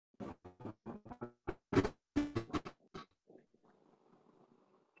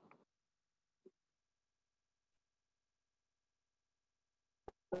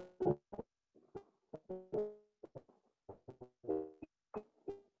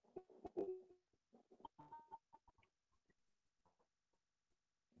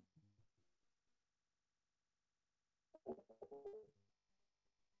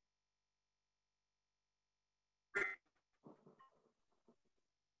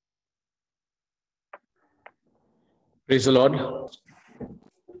Praise the Lord.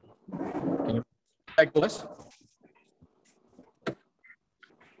 Can you back to us?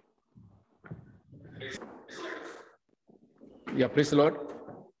 Yeah, praise the Lord.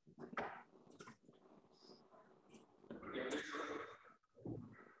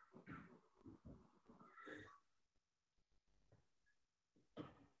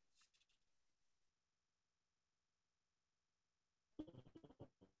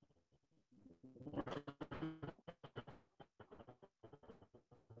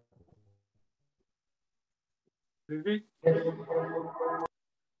 Vivek?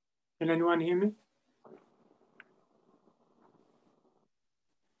 Can anyone hear me?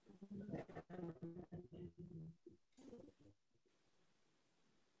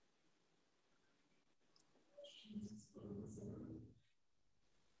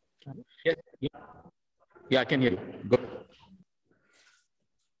 Yes. Yeah, I can hear you. Go.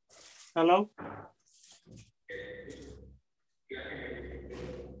 Hello?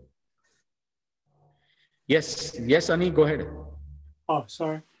 Yes, Ani, go ahead. Oh,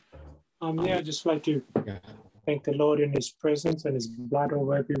 sorry. Yeah, I'd just like to thank the Lord in His presence and His blood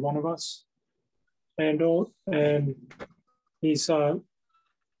over every one of us, and He's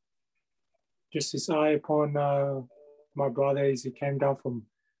just His eye upon my brother as he came down from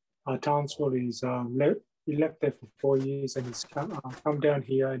Townsville. He left there for 4 years, and he's come down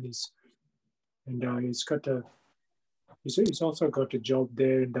here, and he's also got a job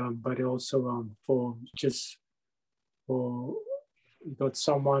there, and but also he got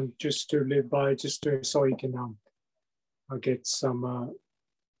someone just to live by, so he can get some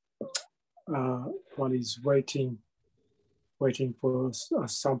while he's waiting for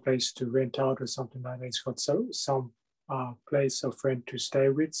some place to rent out or something like that. He's got some place, a friend to stay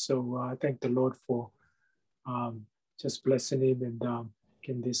with. So I thank the Lord for just blessing him and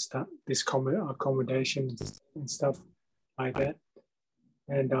getting this accommodation and stuff like that.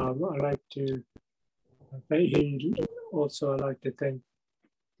 And I like to thank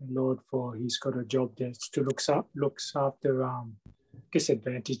the Lord for he's got a job there to looks after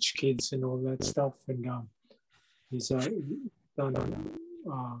disadvantaged kids and all that stuff, and he's done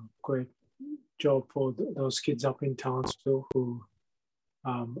a great job for those kids up in Townsville who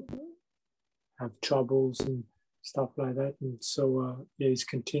have troubles and stuff like that. And so he's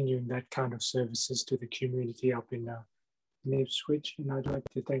continuing that kind of services to the community up in Ipswich. And I'd like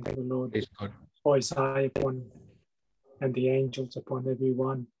to thank the Lord for his eye upon and the angels upon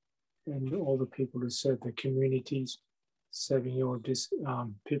everyone and all the people who serve the communities, serving all this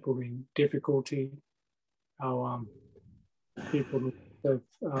people in difficulty, our people who serve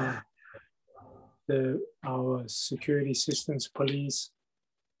our security systems, police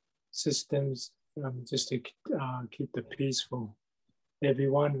systems, just to keep the peace for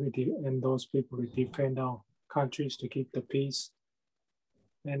everyone and those people who defend our countries to keep the peace.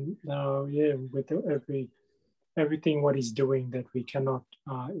 And with everything what he's doing that we cannot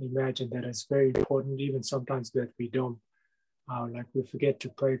imagine, that is very important, even sometimes that we don't like we forget to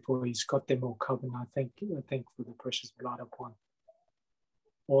pray for. He's got them all covered. I thank for the precious blood upon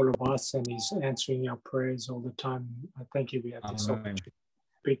all of us, and he's answering our prayers all the time. I thank you. We have this opportunity to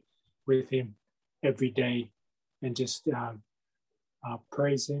speak with him every day and just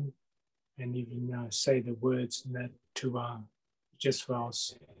praise him and even say the words and that to just for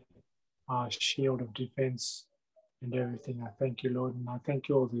us, our shield of defense and everything. I thank you, Lord, and I thank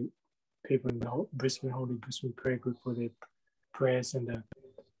you all the people in the Holy Brisbane Prayer Group for their prayers and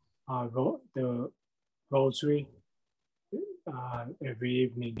the rosary every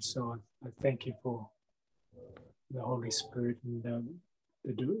evening. So I thank you for the Holy Spirit and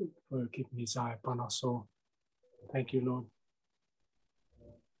for keeping his eye upon us all. Thank you, Lord.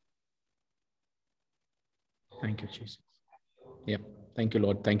 Thank you, Jesus. Yeah. Thank you,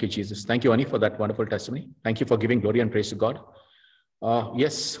 Lord. Thank you, Jesus. Thank you, Ani, for that wonderful testimony. Thank you for giving glory and praise to God.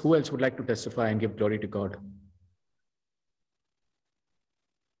 Yes, who else would like to testify and give glory to God?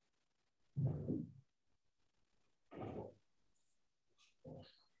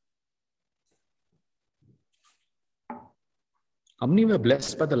 How many were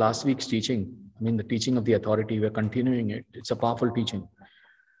blessed by the last week's teaching? I mean, the teaching of the authority, we're continuing it. It's a powerful teaching.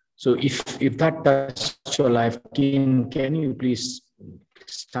 So if that touched your life, can you please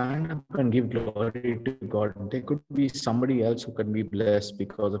stand up and give glory to God. There could be somebody else who can be blessed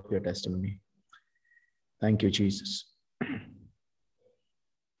because of your testimony. Thank you, Jesus.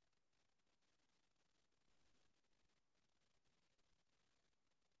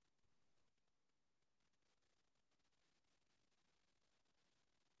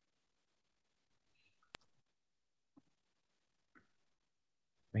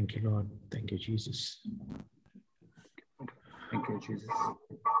 Thank you, Lord. Thank you, Jesus. Thank you, Jesus.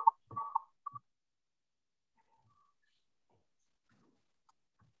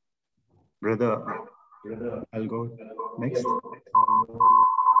 Brother, I'll go next.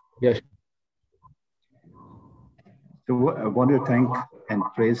 Yes. So I want to thank and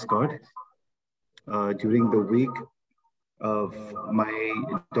praise God. During the week of my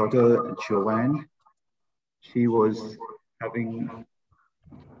daughter Joanne, she was having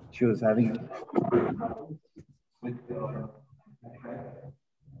she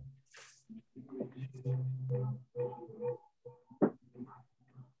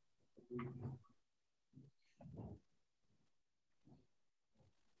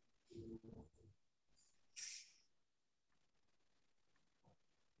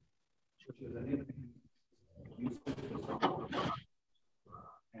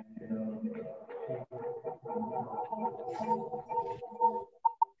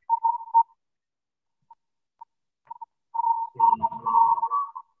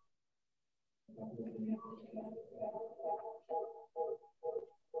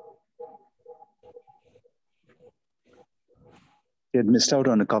had missed out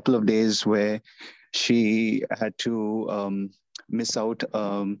on a couple of days where she had to miss out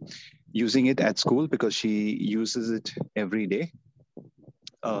using it at school because she uses it every day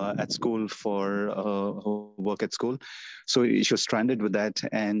at school for her work at school. So she was stranded with that.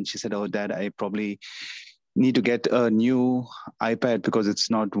 And she said, "Oh, Dad, I probably need to get a new iPad because it's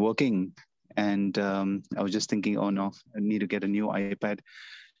not working." And I was just thinking, oh no, I need to get a new iPad.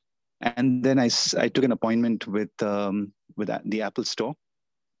 And then I took an appointment with the Apple Store.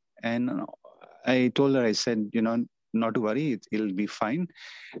 And I told her, I said, not to worry, it'll be fine.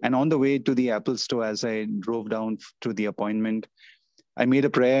 And on the way to the Apple Store, as I drove down to the appointment, I made a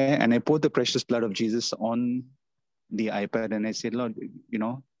prayer and I poured the precious blood of Jesus on the iPad. And I said, Lord,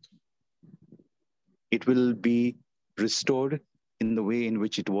 it will be restored in the way in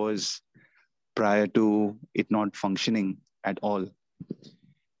which it was prior to it not functioning at all.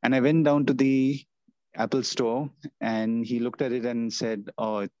 And I went down to the Apple Store and he looked at it and said,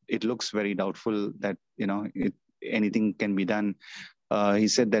 "Oh, it looks very doubtful that, anything can be done." He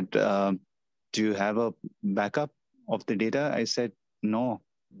said that, "Do you have a backup of the data?" I said, "No,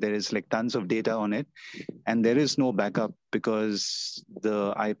 there is like tons of data on it and there is no backup because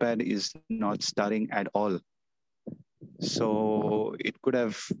the iPad is not starting at all. So we could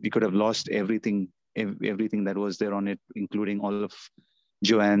have lost everything that was there on it, including all of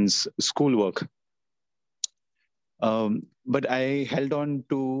Joanne's schoolwork." But I held on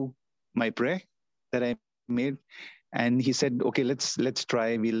to my prayer that I made, and he said, "Okay, let's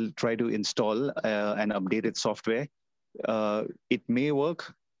try. We'll try to install an updated software. It may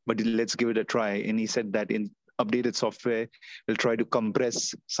work, but let's give it a try." And he said that in updated software, we'll try to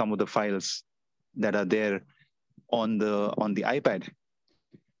compress some of the files that are there on the iPad.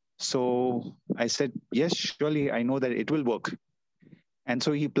 So I said, "Yes, surely I know that it will work." And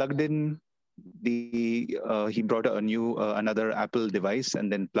so he plugged in he brought another Apple device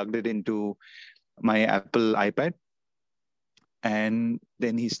and then plugged it into my Apple iPad. And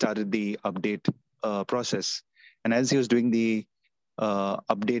then he started the update process. And as he was doing the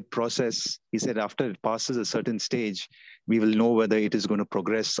update process, he said, after it passes a certain stage, we will know whether it is going to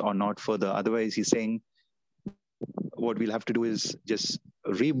progress or not further. Otherwise, he's saying, what we'll have to do is just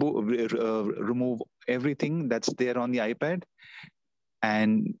remove everything that's there on the iPad,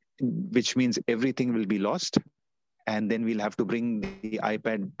 and which means everything will be lost. And then we'll have to bring the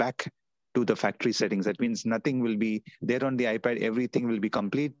iPad back to the factory settings. That means nothing will be there on the iPad. Everything will be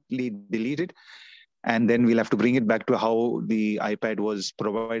completely deleted. And then we'll have to bring it back to how the iPad was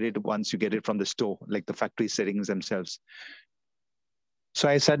provided once you get it from the store, like the factory settings themselves. So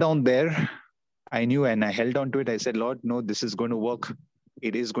I sat down there. I knew and I held on to it. I said, "Lord, no, this is going to work.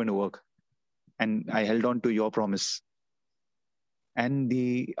 It is going to work." And I held on to your promise. And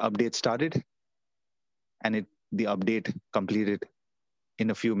the update started, and the update completed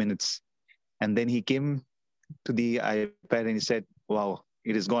in a few minutes. And then he came to the iPad and he said, "Wow,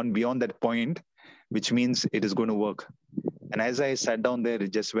 it has gone beyond that point, which means it is going to work." And as I sat down there,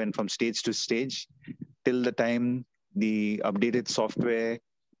 it just went from stage to stage till the time the updated software,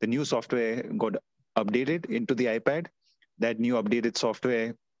 the new software got updated into the iPad. that new updated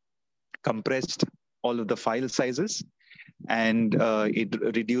software compressed all of the file sizes, and it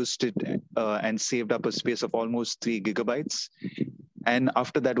reduced it and saved up a space of almost 3 gigabytes. And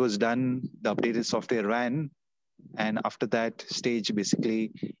after that was done, the updated software ran. And after that stage,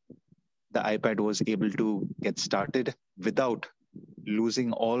 basically, the iPad was able to get started without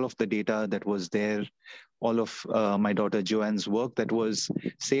losing all of the data that was there, all of my daughter Joanne's work that was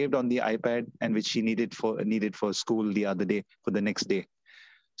saved on the iPad and which she needed for school the other day, for the next day.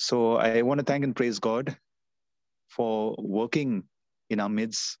 So I want to thank and praise God for working in our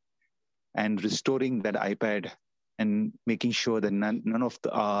midst and restoring that iPad and making sure that none of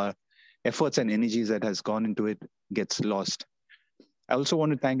our efforts and energies that has gone into it gets lost. I also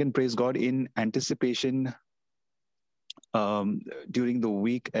want to thank and praise God in anticipation. During the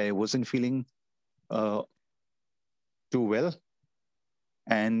week, I wasn't feeling too well,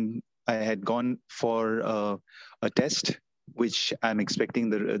 and I had gone for a test, which I'm expecting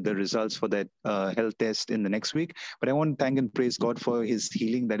the results for that health test in the next week. But I want to thank and praise God for His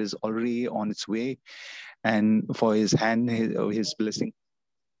healing that is already on its way, and for His hand, His blessing,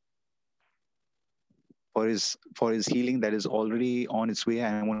 for his healing that is already on its way.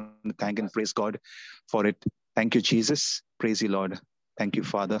 And I want to thank and praise God for it. Thank you, Jesus. Praise you, Lord. Thank you,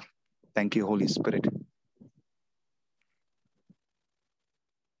 Father. Thank you, Holy Spirit.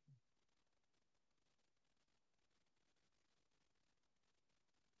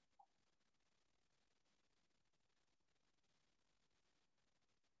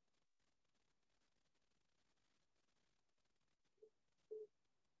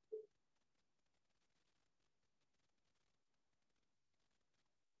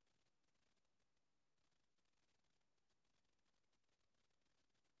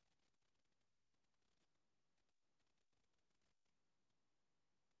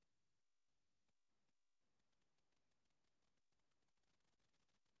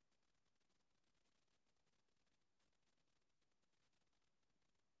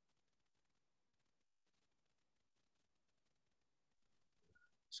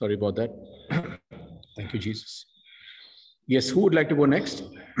 Sorry about that. Thank you, Jesus. Yes, who would like to go next?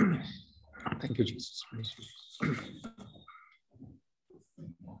 Thank you, Jesus.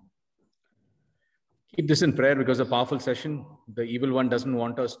 Keep this in prayer because a powerful session. The evil one doesn't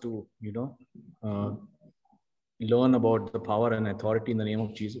want us to, learn about the power and authority in the name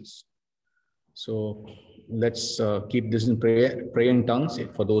of Jesus. So let's keep this in prayer. Pray in tongues.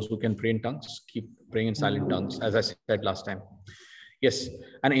 For those who can pray in tongues, keep praying in silent tongues, as I said last time. Yes,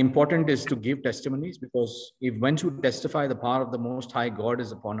 and important is to give testimonies, because if once you testify, the power of the Most High God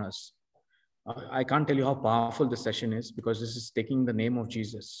is upon us. I can't tell you how powerful this session is, because this is taking the name of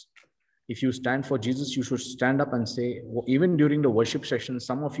Jesus. If you stand for Jesus, you should stand up and say, even during the worship session,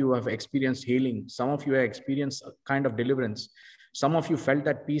 some of you have experienced healing. Some of you have experienced a kind of deliverance. Some of you felt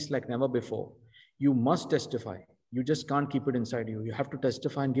that peace like never before. You must testify. You just can't keep it inside you. You have to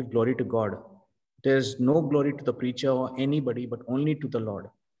testify and give glory to God. There's no glory to the preacher or anybody, but only to the Lord.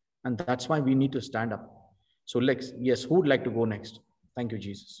 And that's why we need to stand up. So yes, who would like to go next? Thank you,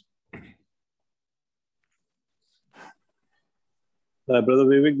 Jesus. Brother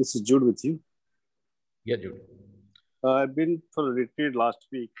Vivek, this is Jude with you. Yeah, Jude. I've been for a retreat last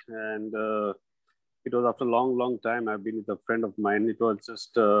week, and it was after a long time. I've been with a friend of mine. It was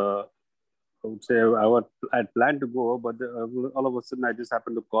just, I would say, I had planned to go, but all of a sudden I just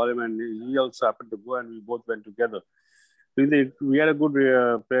happened to call him, and he also happened to go, and we both went together. We had a good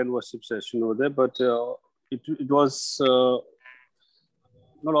prayer and worship session over there, but it was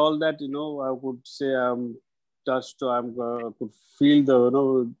not all that, I would say I'm touched, or I could feel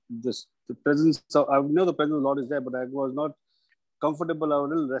the presence of, I know the presence of the Lord is there, but I was not comfortable. I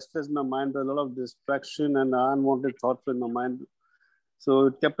was a little restless in my mind, a lot of distraction and unwanted thoughts in my mind. So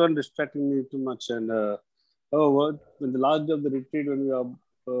it kept on distracting me too much. And when the last day of the retreat, when we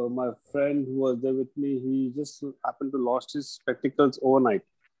were, my friend who was there with me, he just happened to lost his spectacles overnight.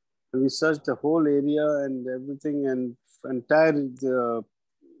 And we searched the whole area and everything, and entire the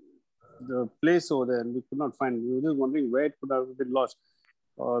place over there, and we could not find. We were just wondering where it could have been lost,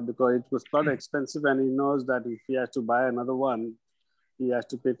 because it was quite expensive, and he knows that if he has to buy another one, he has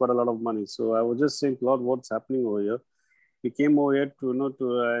to pay quite a lot of money. So I was just saying, Lord, what's happening over here? We came over here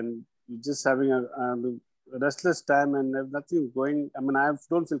and just having a restless time, and nothing going. I mean, I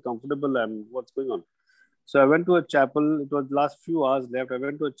don't feel comfortable. And what's going on? So I went to a chapel. It was last few hours left. I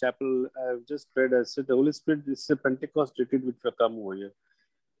went to a chapel. I just prayed. I said, the Holy Spirit, this is a Pentecost retreat which will come over here.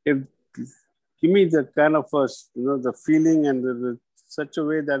 Give me the kind of the feeling and such a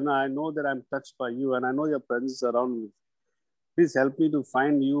way that I know that I'm touched by you, and I know your presence around me. please help me to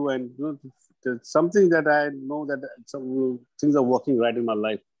find you, and there's something that I know that some things are working right in my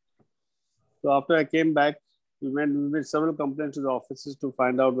life. So after I came back, we made several complaints to the offices to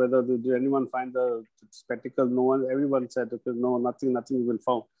find out whether did anyone find the spectacle. No one, everyone said, okay, no, nothing has been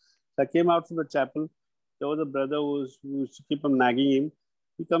found. So I came out from the chapel. There was a brother who used to keep on nagging him.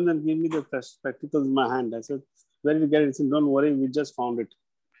 He comes and gives me the spectacles in my hand. I said, where did you get it? He said, don't worry, we just found it.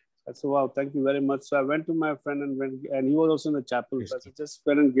 I said, wow, thank you very much. So I went to my friend and he was also in the chapel. So I said, just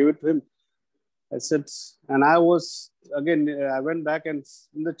went and give it to him. I said, and I went back and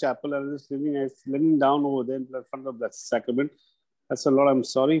in the chapel, I was just leaning down over there in front of that sacrament. I said, Lord, I'm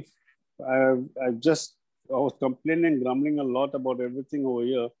sorry. I was complaining, grumbling a lot about everything over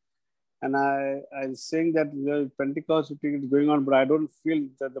here. And I'm saying that the Pentecost is going on, but I don't feel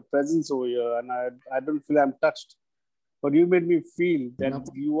that the presence over here, and I don't feel I'm touched. But you made me feel that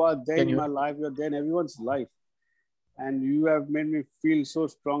you are there in my life, you're there in everyone's life. And you have made me feel so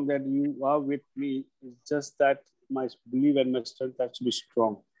strong that you are with me. It's just that my belief and my strength has to be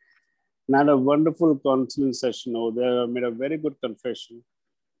strong. And I had a wonderful counseling session over there. I made a very good confession.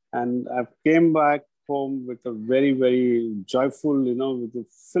 And I came back home with a very, very joyful,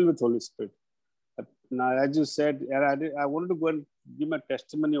 filled with Holy Spirit. Now, as you said, I wanted to go and give my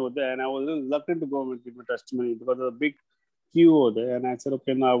testimony over there. And I was reluctant to go and give my testimony because of the big queue over there. And I said,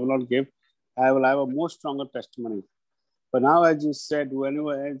 okay, no, I will not give. I will have a more stronger testimony. But now, as you said,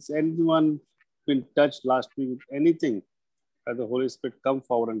 whenever anyone been touched last week with anything, as the Holy Spirit come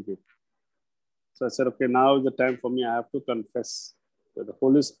forward and give. So I said, okay, now is the time for me. I have to confess that the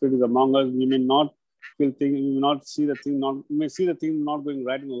Holy Spirit is among us. We may not feel things, we may not see the thing, we may see the thing not going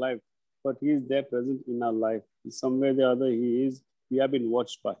right in life, but He is there present in our life. In some way or the other, we have been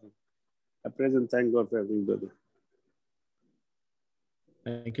watched by Him. I praise and thank God for everything, brother.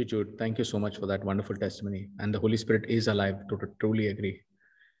 Thank you, Jude. Thank you so much for that wonderful testimony. And the Holy Spirit is alive. Truly agree.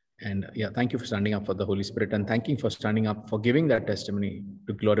 And yeah, thank you for standing up for the Holy Spirit, and thanking for standing up for giving that testimony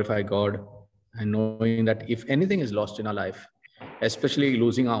to glorify God, and knowing that if anything is lost in our life, especially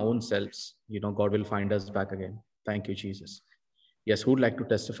losing our own selves, God will find us back again. Thank you, Jesus. Yes, who would like to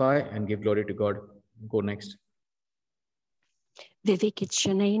testify and give glory to God? Go next. Vivek, it's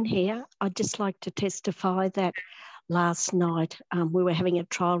Janine here. I'd just like to testify that last night we were having a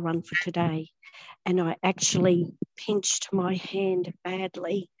trial run for today, and I actually pinched my hand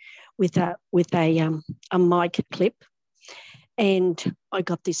badly with a mic clip, and I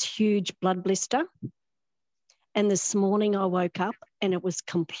got this huge blood blister. And this morning I woke up and it was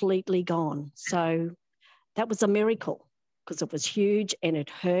completely gone. So that was a miracle because it was huge and it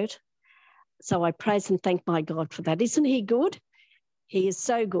hurt. So I praise and thank my God for that. Isn't He good? He is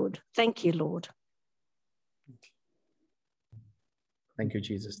so good. Thank you, Lord. Thank you,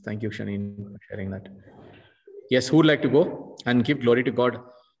 Jesus. Thank you, Shanine, for sharing that. Yes, who would like to go and give glory to God?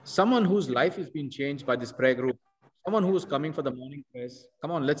 Someone whose life has been changed by this prayer group. Someone who is coming for the morning prayers.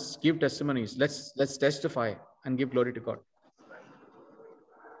 Come on, let's give testimonies. Let's testify and give glory to God.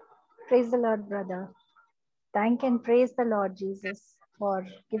 Praise the Lord, brother. Thank and praise the Lord Jesus for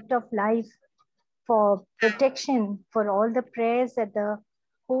gift of life, for protection, for all the prayers that the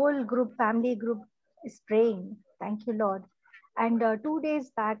whole group, family group is praying. Thank you, Lord. And 2 days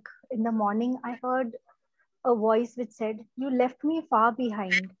back in the morning, I heard a voice which said, "You left me far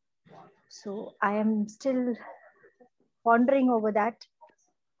behind." So I am still pondering over that.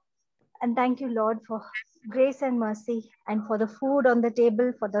 And thank you, Lord, for grace and mercy, and for the food on the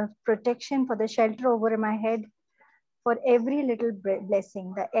table, for the protection, for the shelter over my head, for every little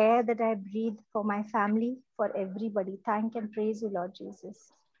blessing, the air that I breathe, for my family, for everybody. Thank and praise you, Lord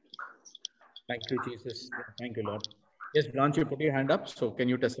Jesus. Thank you, Jesus. Thank you, Lord. Yes, Blanche, you put your hand up. So can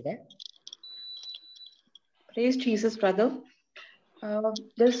you testify? Praise Jesus, brother.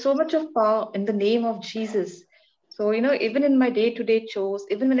 There's so much of power in the name of Jesus. So, even in my day-to-day chores,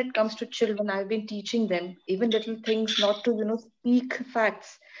 even when it comes to children, I've been teaching them even little things, not to, speak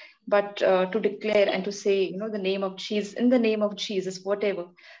facts, but to declare and to say, the name of Jesus, in the name of Jesus, whatever.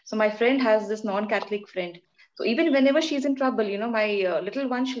 So my friend has this non-Catholic friend. So even whenever she's in trouble, my little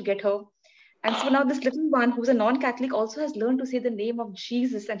one, she'll get her. And so now this little one who's a non-Catholic also has learned to say the name of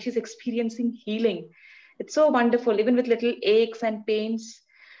Jesus, and she's experiencing healing. It's so wonderful, even with little aches and pains.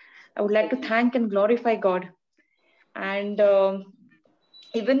 I would like to thank and glorify God. And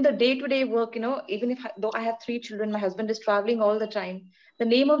even the day-to-day work, even though I have 3 children, my husband is traveling all the time. The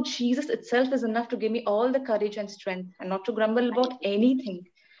name of Jesus itself is enough to give me all the courage and strength, and not to grumble about anything.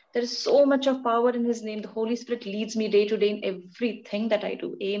 There is so much of power in his name. The Holy Spirit leads me day to day in everything that I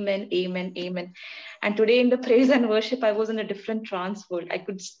do. Amen, amen, amen. And today in the praise and worship, I was in a different trance world.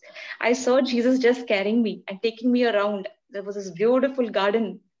 I saw Jesus just carrying me and taking me around. There was this beautiful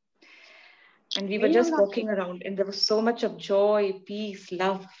garden, and we were just walking around, and there was so much of joy, peace,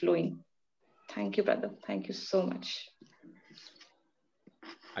 love flowing. Thank you, brother. Thank you so much.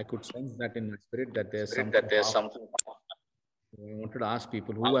 I could sense that in my spirit that there's something. I wanted to ask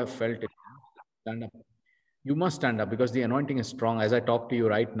people who have felt it, stand up. You must stand up because the anointing is strong. As I talk to you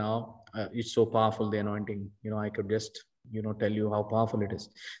right now, it's so powerful, the anointing. I could just, tell you how powerful it is.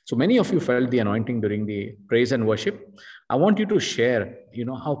 So many of you felt the anointing during the praise and worship. I want you to share,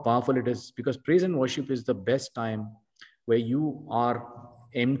 how powerful it is, because praise and worship is the best time where you are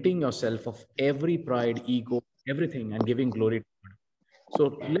emptying yourself of every pride, ego, everything, and giving glory to God.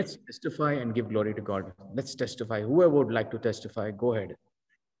 So let's testify and give glory to God. Let's testify. Whoever would like to testify, go ahead.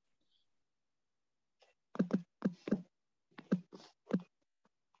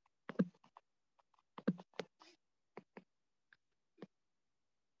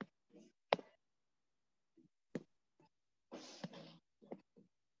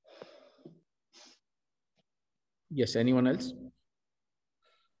 Yes, anyone else?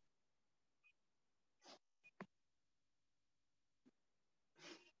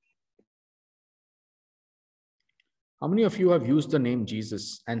 How many of you have used the name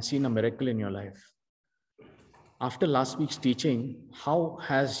Jesus and seen a miracle in your life? After last week's teaching, how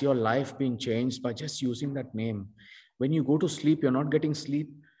has your life been changed by just using that name? When you go to sleep, you're not getting sleep,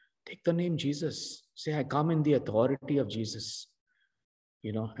 take the name Jesus. Say, I come in the authority of Jesus,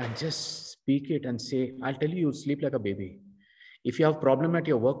 and just speak it and say, I'll tell you, you'll sleep like a baby. If you have a problem at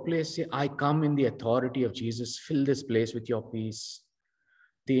your workplace, say, I come in the authority of Jesus. Fill this place with your peace.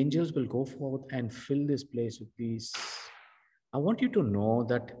 The angels will go forth and fill this place with peace. I want you to know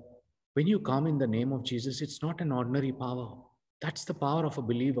that when you come in the name of Jesus, it's not an ordinary power. That's the power of a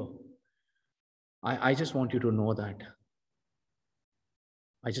believer. I just want you to know that.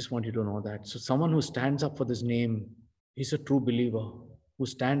 I just want you to know that. So someone who stands up for this name is a true believer, who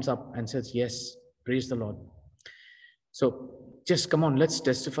stands up and says, yes, praise the Lord. So just come on, let's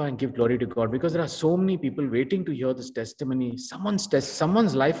testify and give glory to God, because there are so many people waiting to hear this testimony.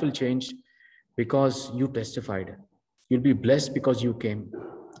 Someone's life will change because you testified. You'll be blessed because you came.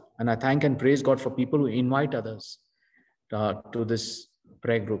 And I thank and praise God for people who invite others to this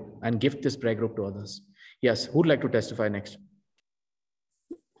prayer group and gift this prayer group to others. Yes, who'd like to testify next?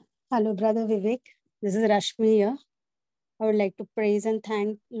 Hello, Brother Vivek. This is Rashmi here. I would like to praise and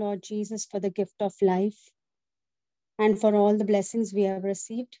thank Lord Jesus for the gift of life and for all the blessings we have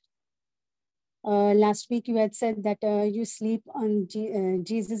received. Last week you had said that you sleep on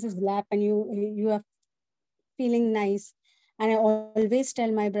Jesus's lap and you are feeling nice. And I always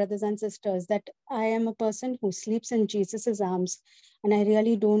tell my brothers and sisters that I am a person who sleeps in Jesus's arms, and I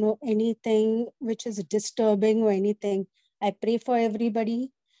really don't know anything which is disturbing or anything. I pray for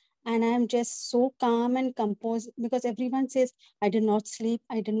everybody, and I'm just so calm and composed, because everyone says, I did not sleep.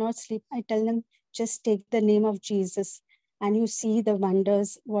 I did not sleep. I tell them, just take the name of Jesus and you see the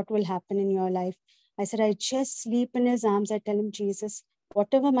wonders, what will happen in your life. I said, I just sleep in his arms. I tell him, Jesus,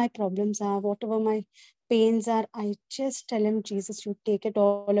 whatever my problems are, whatever my pains are, I just tell him, Jesus, you take it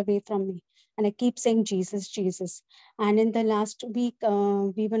all away from me. And I keep saying, Jesus, Jesus. And in the last week,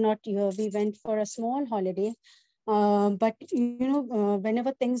 we were not here. We went for a small holiday. But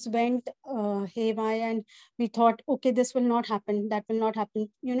whenever things went haywire and we thought, okay, this will not happen, that will not happen.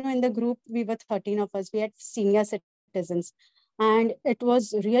 In the group, we were 13 of us. We had senior citizens, and it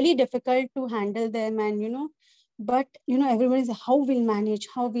was really difficult to handle them. And but everybody said, how we'll manage?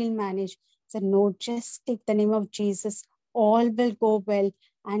 I said, no, just take the name of Jesus. All will go well.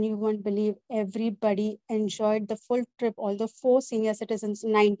 And you won't believe, everybody enjoyed the full trip. All the 4 senior citizens,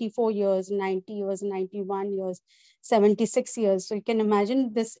 94 years, 90 years, 91 years, 76 years. So you can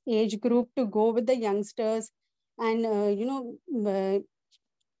imagine this age group to go with the youngsters. And,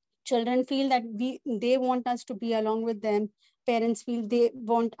 children feel that they want us to be along with them. Parents feel they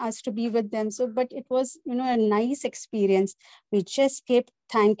want us to be with them. So, but it was, a nice experience. We just kept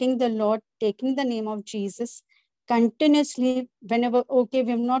thanking the Lord, taking the name of Jesus continuously. Whenever, okay,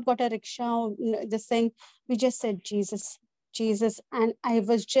 we've not got a rickshaw, this thing, we just said, Jesus, Jesus. And I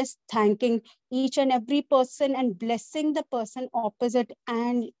was just thanking each and every person and blessing the person opposite,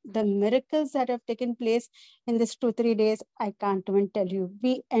 and the miracles that have taken place in this 2-3 days, I can't even tell you.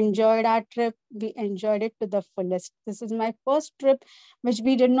 We enjoyed our trip. We enjoyed it to the fullest. This is my first trip which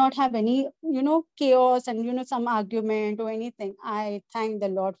we did not have any, chaos and, some argument or anything. I thank the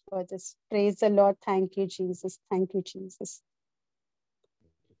Lord for this. Praise the Lord. Thank you, Jesus. Thank you, Jesus.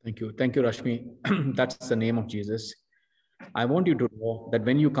 Thank you. Thank you, Rashmi. That's the name of Jesus. I want you to know that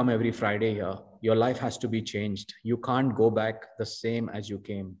when you come every Friday here, your life has to be changed. You can't go back the same as you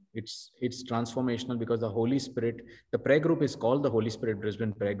came. It's transformational because the Holy Spirit, the prayer group is called the Holy Spirit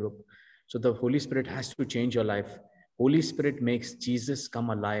Brisbane Prayer Group. So the Holy Spirit has to change your life. Holy Spirit makes Jesus come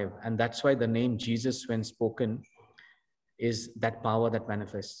alive. And that's why the name Jesus, when spoken, is that power that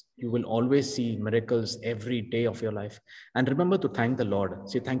manifests. You will always see miracles every day of your life. And remember to thank the Lord.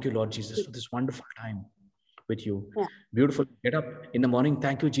 Say, thank you, Lord Jesus, for this wonderful time with you. Yeah. Beautiful. Get up in the morning.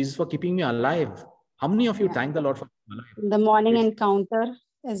 Thank you, Jesus, for keeping me alive. How many of you thank the Lord for keeping me alive? The morning encounter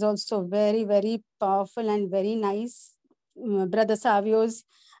is also very, very powerful and very nice. Brother Savio's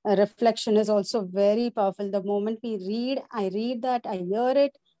reflection is also very powerful. The moment we read, I read that, I hear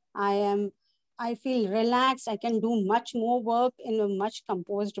it, I feel relaxed. I can do much more work in a much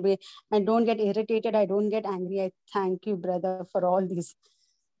composed way. I don't get irritated. I don't get angry. I thank you, brother, for all these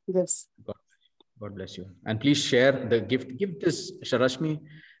gifts. God bless you. And please share the gift. Give this, Sharashmi,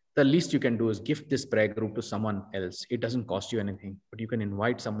 the least you can do is gift this prayer group to someone else. It doesn't cost you anything, but you can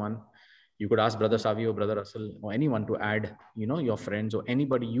invite someone. You could ask Brother Savio, Brother Russell, or anyone to add, your friends or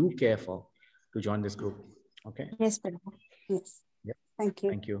anybody you care for to join this group. Okay? Yes, brother. Yes. Yeah. Thank you.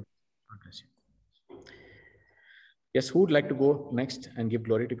 Thank you. God bless you. Yes, who would like to go next and give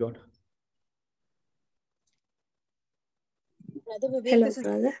glory to God? Hello,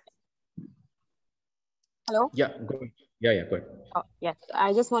 brother. Hello? Yeah, go ahead. Yeah, go ahead. Yes,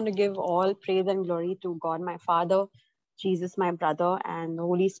 I just want to give all praise and glory to God, my Father, Jesus, my brother, and the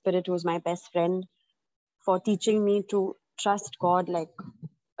Holy Spirit, who is my best friend, for teaching me to trust God like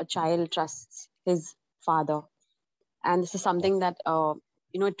a child trusts his father. And this is something that,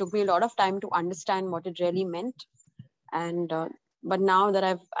 it took me a lot of time to understand what it really meant. And but now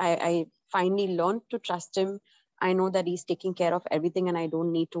that I finally learned to trust him, I know that he's taking care of everything and I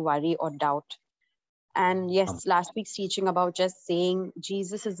don't need to worry or doubt. And yes, last week's teaching about just saying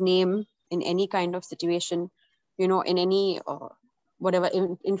Jesus's name in any kind of situation, in any whatever.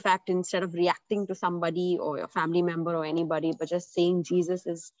 In fact, instead of reacting to somebody or a family member or anybody, but just saying Jesus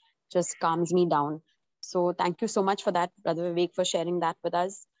just calms me down. So thank you so much for that, Brother Vivek, for sharing that with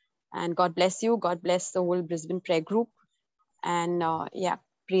us. And God bless you. God bless the whole Brisbane prayer group. And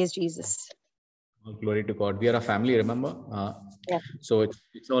praise Jesus. All glory to God. We are a family, remember? So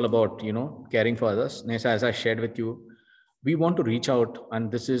it's all about, caring for others. Nesa, as I shared with you, we want to reach out,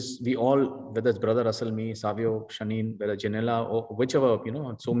 and this is, we all, whether it's Brother Russell, me, Savio, Shaneen, whether Janela, or whichever,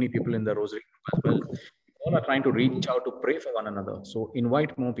 so many people in the Rosary as well, all are trying to reach out to pray for one another. So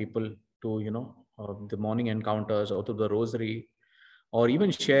invite more people to, the morning encounters or to the Rosary, or even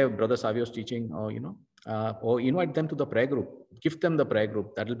share Brother Savio's teaching, or invite them to the prayer group. Give them the prayer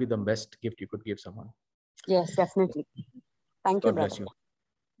group. That will be the best gift you could give someone. Yes, definitely. Thank you, God bless you.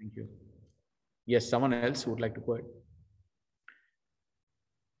 Thank you. Yes, someone else would like to go ahead.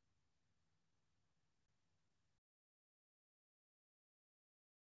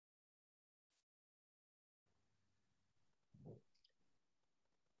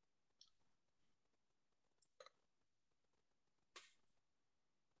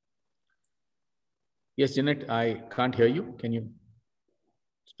 Yes, Janet, I can't hear you. Can you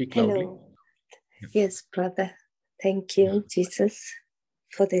speak loudly? Hello. Yes, brother. Thank you, Jesus,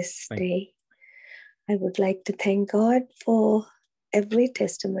 for this day. I would like to thank God for every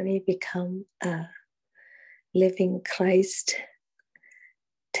testimony become a living Christ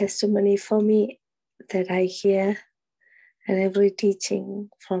testimony for me that I hear, and every teaching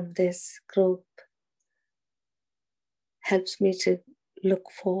from this group helps me to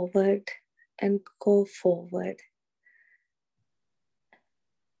look forward and go forward.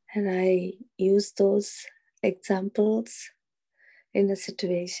 And I use those examples in the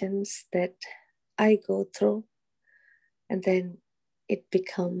situations that I go through, and then it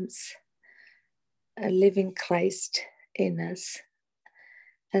becomes a living Christ in us.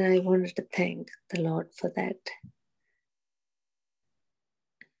 And I wanted to thank the Lord for that.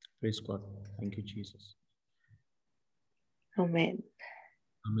 Praise God. Thank you, Jesus. Amen.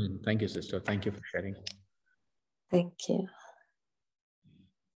 Amen. Thank you, sister. Thank you for sharing. Thank you.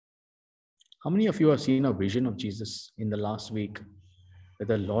 How many of you have seen a vision of Jesus in the last week, where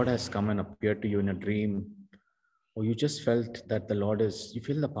the Lord has come and appeared to you in a dream, or you just felt that the Lord is, you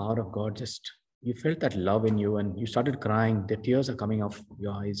feel the power of God, you felt that love in you and you started crying, the tears are coming off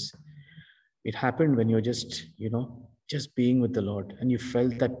your eyes. It happened when you're just being with the Lord, and you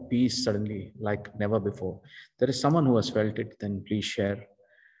felt that peace suddenly like never before. There is someone who has felt it, then please share,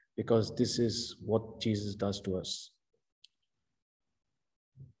 because this is what Jesus does to us.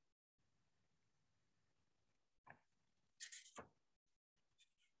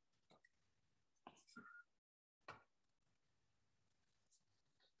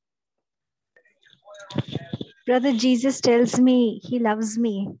 Brother Jesus tells me he loves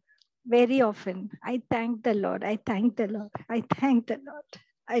me very often. I thank the Lord. I thank the Lord. I thank the Lord.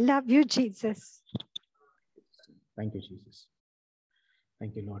 I love you, Jesus. Thank you, Jesus.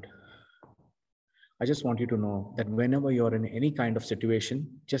 Thank you, Lord. I just want you to know that whenever you're in any kind of situation,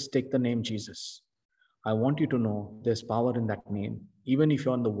 just take the name Jesus. I want you to know there's power in that name. Even if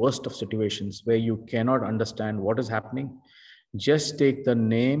you're in the worst of situations where you cannot understand what is happening, just take the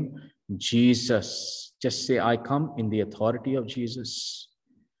name Jesus. Just say, I come in the authority of Jesus.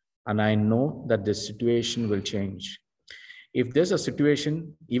 And I know that this situation will change. If there's a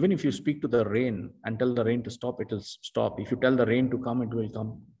situation, even if you speak to the rain and tell the rain to stop, it will stop. If you tell the rain to come, it will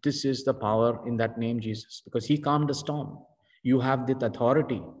come. This is the power in that name, Jesus, because he calmed the storm. You have that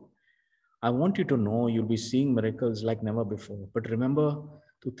authority. I want you to know you'll be seeing miracles like never before. But remember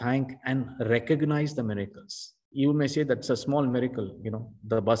to thank and recognize the miracles. You may say that's a small miracle.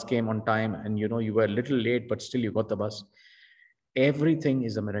 The bus came on time and, you were a little late, but still you got the bus. Everything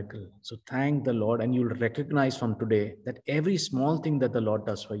is a miracle. So thank the Lord, and you'll recognize from today that every small thing that the Lord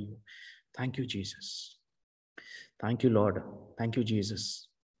does for you. Thank you, Jesus. Thank you, Lord. Thank you, Jesus.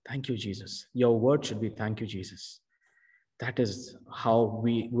 Thank you, Jesus. Your word should be thank you, Jesus. That is how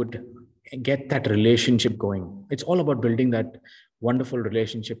we would get that relationship going. It's all about building that wonderful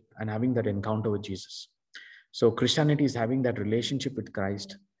relationship and having that encounter with Jesus. So Christianity is having that relationship with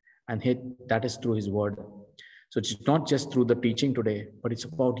Christ, and that is through his word. So it's not just through the teaching today, but it's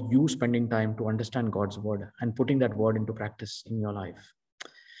about you spending time to understand God's word and putting that word into practice in your life.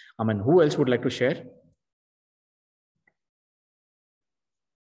 Amen. Who else would like to share?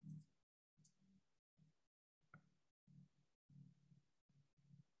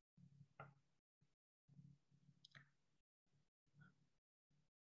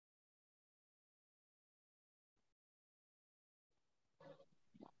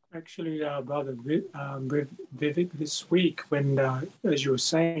 Actually, Brother Vivek, this week when, as you were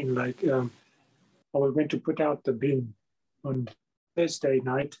saying, I went to put out the bin on Thursday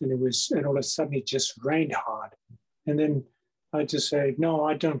night, and all of a sudden it just rained hard, and then I just said, no,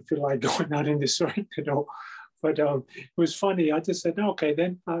 I don't feel like going out in this rain at all. But it was funny. I just said, okay,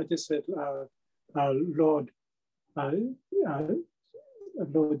 then I just said, Lord,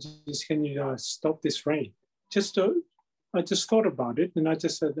 Lord Jesus, can you stop this rain? I just thought about it, and I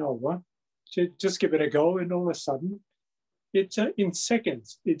just said, oh, what? Just give it a go. And all of a sudden, in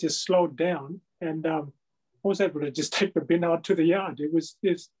seconds, it just slowed down, and I was able to just take the bin out to the yard. I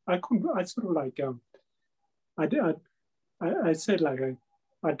said,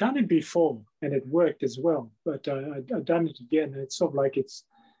 I'd done it before, and it worked as well, but I've done it again, and it's sort of like gives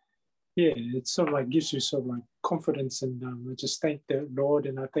you sort of like confidence, and I just thank the Lord,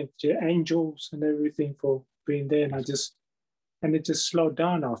 and I thank the angels and everything for being there, and it just slowed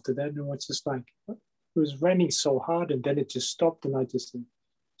down after that, and it was just like, it was raining so hard, and then it just stopped, and I just said,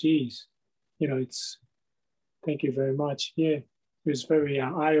 geez, thank you very much. Yeah, it was very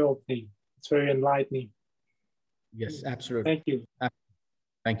eye-opening. It's very enlightening. Yes, absolutely. Thank you.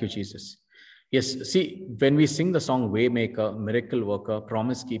 Thank you, Jesus. Yes, see, when we sing the song Waymaker, Miracle Worker,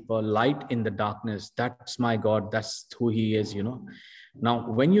 Promise Keeper, Light in the Darkness, that's my God, that's who he is, Now,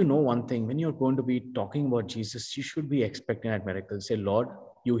 when you know one thing, when you're going to be talking about Jesus, you should be expecting that miracle. Say, Lord,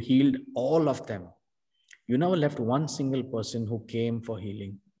 you healed all of them. You never left one single person who came for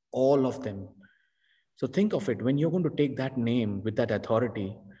healing, all of them. So think of it, when you're going to take that name with that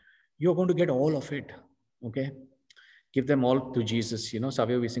authority, you're going to get all of it, okay? Give them all to Jesus.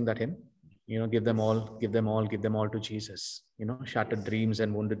 Savya, we sing that hymn. Give them all to Jesus. Shattered dreams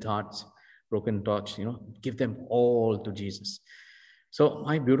and wounded hearts, broken thoughts, give them all to Jesus. So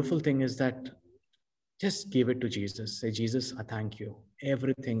my beautiful thing is that just give it to Jesus. Say, Jesus, I thank you.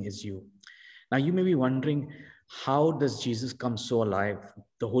 Everything is you. Now you may be wondering, how does Jesus come so alive?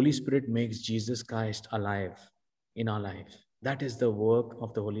 The Holy Spirit makes Jesus Christ alive in our life. That is the work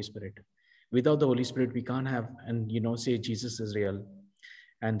of the Holy Spirit. Without the Holy Spirit, we can't have and say Jesus is real.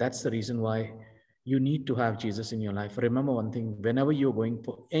 And that's the reason why you need to have Jesus in your life. Remember one thing, whenever you're going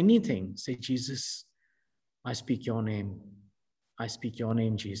for anything, say, Jesus, I speak your name. I speak your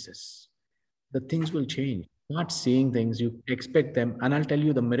name, Jesus. The things will change. Not seeing things, you expect them. And I'll tell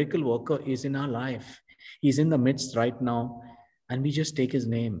you, the miracle worker is in our life. He's in the midst right now. And we just take his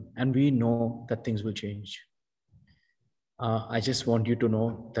name and we know that things will change. I just want you to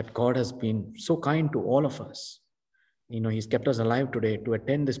know that God has been so kind to all of us. He's kept us alive today to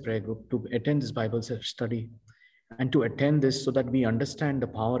attend this prayer group, to attend this Bible study, and to attend this so that we understand the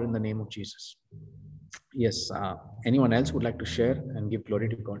power in the name of Jesus. Yes, anyone else would like to share and give glory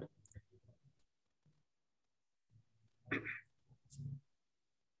to God?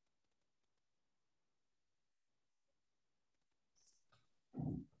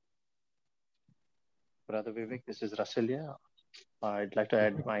 Brother Vivek. This is Rasilia. I'd like to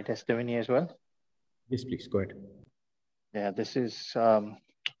add my testimony as well. Yes, please, go ahead. Yeah, this is,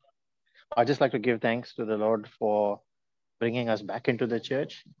 I'd just like to give thanks to the Lord for bringing us back into the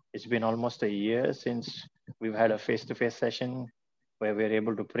church. It's been almost a year since we've had a face-to-face session where we're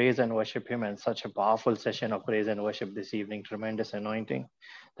able to praise and worship Him, and such a powerful session of praise and worship this evening. Tremendous anointing.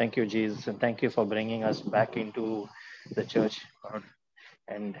 Thank you, Jesus, and thank you for bringing us back into the church, Lord.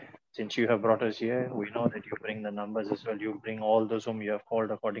 And since you have brought us here, we know that you bring the numbers as well. You bring all those whom you have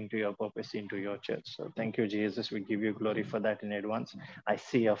called according to your purpose into your church. So thank you, Jesus. We give you glory for that in advance. I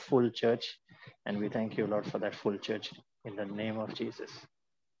see a full church, and we thank you, Lord, for that full church in the name of Jesus.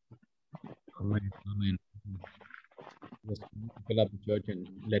 Amen. Amen. Just fill up the church and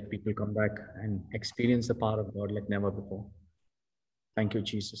let people come back and experience the power of God like never before. Thank you,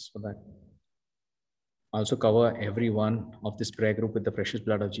 Jesus, for that. Also cover every one of this prayer group with the precious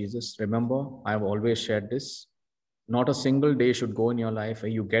blood of Jesus. Remember, I've always shared this. Not a single day should go in your life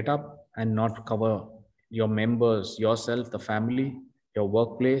where you get up and not cover your members, yourself, the family, your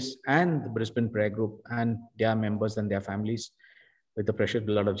workplace, and the Brisbane prayer group and their members and their families with the precious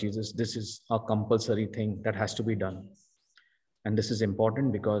blood of Jesus. This is a compulsory thing that has to be done. And this is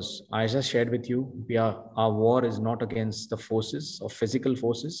important because I just shared with you, our war is not against the forces or physical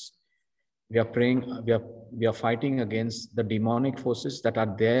forces. We are praying, we are fighting against the demonic forces that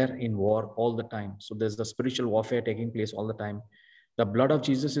are there in war all the time. So there's the spiritual warfare taking place all the time. The blood of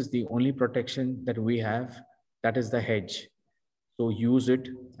Jesus is the only protection that we have. That is the hedge. So use it,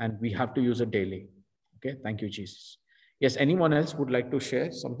 and we have to use it daily. Okay, thank you, Jesus. Yes, anyone else would like to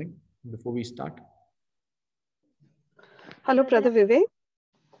share something before we start? Hello, Brother Vivek.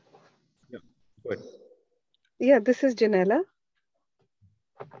 Yeah, go ahead. Yeah, this is Janella.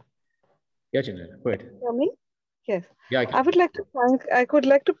 Yeah, Janella, go ahead. Hear me? Yes. Yeah, I would like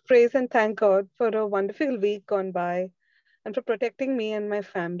to praise and thank God for a wonderful week gone by and for protecting me and my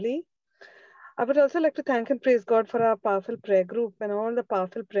family. I would also like to thank and praise God for our powerful prayer group and all the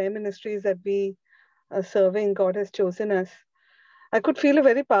powerful prayer ministries that we are serving. God has chosen us. I could feel a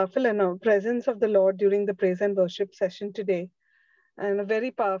very powerful presence of the Lord during the praise and worship session today, and a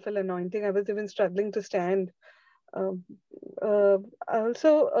very powerful anointing. I was even struggling to stand.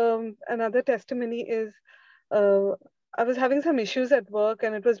 Another testimony is I was having some issues at work,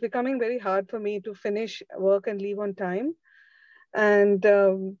 and it was becoming very hard for me to finish work and leave on time. And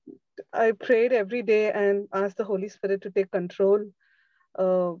I prayed every day and asked the Holy Spirit to take control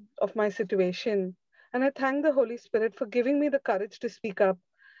of my situation. And I thank the Holy Spirit for giving me the courage to speak up.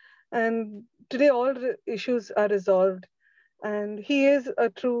 And today all the issues are resolved. And He is a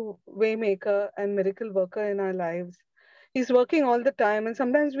true waymaker and miracle worker in our lives. He's working all the time. And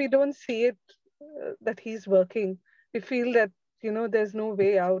sometimes we don't see it, that He's working. We feel that, there's no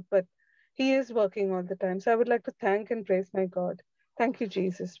way out, but He is working all the time. So I would like to thank and praise my God. Thank you,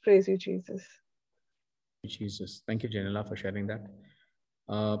 Jesus. Praise you, Jesus. Jesus. Thank you, Janella, for sharing that.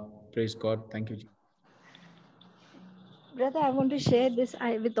 Praise God. Thank you. Brother, I want to share this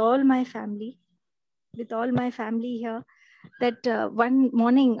with all my family here, that one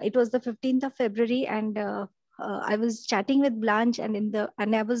morning, it was the 15th of February, and I was chatting with Blanche, and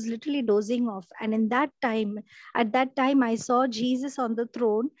I was literally dozing off. And at that time, I saw Jesus on the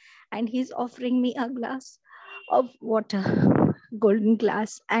throne, and He's offering me a glass of water, golden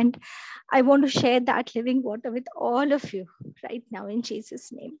glass. And I want to share that living water with all of you right now in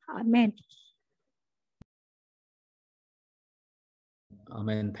Jesus' name. Amen.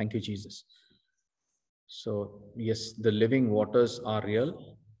 Amen. Thank you, Jesus. So yes, the living waters are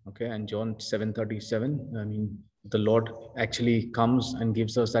real. Okay. And John 7:37, I mean, the Lord actually comes and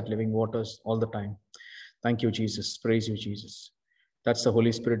gives us that living waters all the time. Thank you, Jesus. Praise you, Jesus. That's the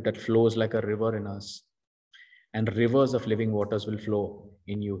Holy Spirit that flows like a river in us. And rivers of living waters will flow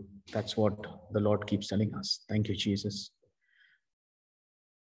in you. That's what the Lord keeps telling us. Thank you, Jesus.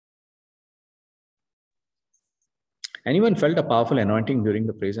 Anyone felt a powerful anointing during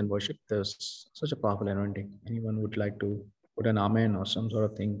the praise and worship? There's such a powerful anointing. Anyone would like to put an amen or some sort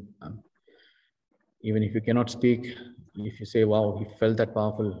of thing? Even if you cannot speak, if you say, wow, he felt that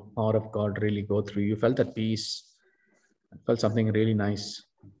powerful power of God really go through you, felt that peace, felt something really nice.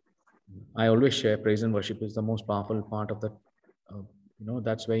 I always share praise and worship is the most powerful part of that.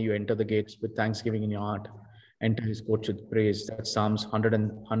 That's where you enter the gates with thanksgiving in your heart, enter His courts with praise. That's Psalms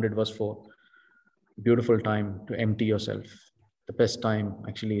 100 verse 4. Beautiful time to empty yourself. The best time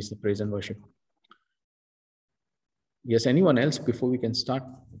actually is the praise and worship. Yes, anyone else before we can start?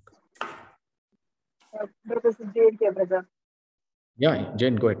 This is Jane here, brother. Yeah,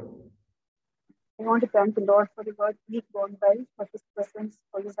 Jane, go ahead. I want to thank the Lord for the week gone by, for His presence,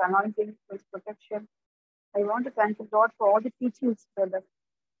 for His anointing, for His protection, I want to thank the Lord for all the teachings, brother.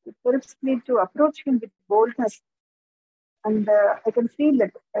 It helps me to approach him with boldness. And I can feel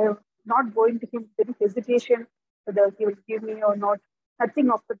that I'm not going to him with hesitation, whether he will give me or not.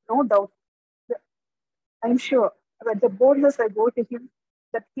 Nothing of it, no doubt. I'm sure with the boldness I go to him,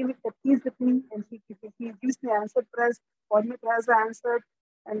 that he is with me, and he gives me answered prayers, all my prayers are answered,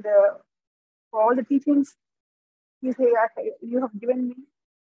 and for all the teachings you have given me.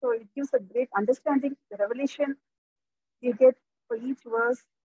 So it gives a great understanding, the revelation you get for each verse.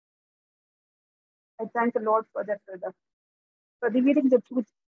 I thank the Lord for that, brother. For revealing the truth.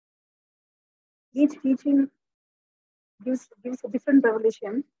 Each teaching gives a different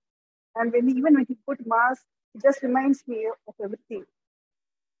revelation. And even when he put Mass, it just reminds me of everything.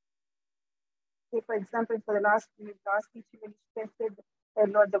 Say, for example, for the last teaching, when he said,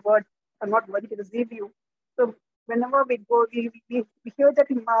 Lord, the word, I'm not worthy to receive you. So whenever we go, we hear that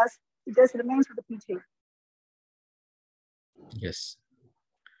in Mass, it just reminds of the teaching. Yes.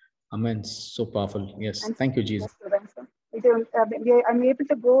 Amen. So powerful. Yes. Thank you, Jesus. I'm able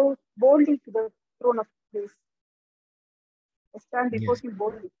to go boldly to the throne of grace. I stand before him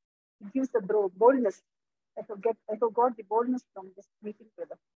boldly. It gives the boldness. I have got the boldness from this meeting,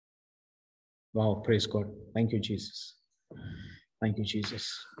 brother. Wow, praise God. Thank you, Jesus. Thank you,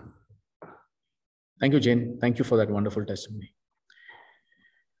 Jesus. Thank you, Jane. Thank you for that wonderful testimony.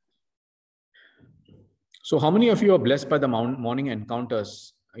 So how many of you are blessed by the morning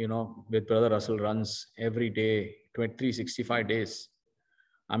encounters, with Brother Russell runs every day, 365 days?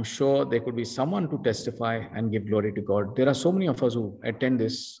 I'm sure there could be someone to testify and give glory to God. There are so many of us who attend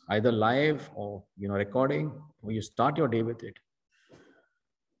this either live or, recording, or you start your day with it.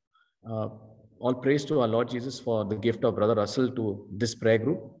 All praise to our Lord Jesus for the gift of Brother Russell to this prayer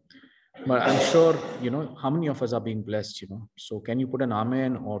group. But I'm sure, how many of us are being blessed, So can you put an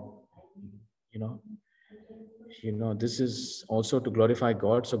amen, or, this is also to glorify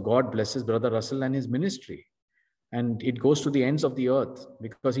God. So God blesses Brother Russell and his ministry. And it goes to the ends of the earth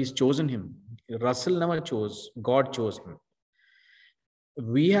because he's chosen him. Russell never chose, God chose him.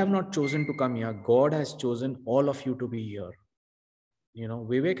 We have not chosen to come here. God has chosen all of you to be here.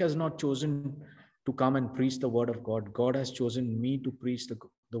 Vivek has not chosen to come and preach the word of God. God has chosen me to preach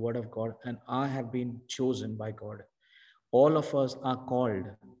the word of God, and I have been chosen by God. All of us are called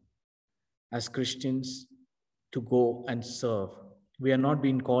as Christians to go and serve. We are not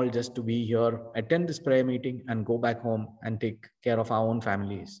being called just to be here, attend this prayer meeting, and go back home and take care of our own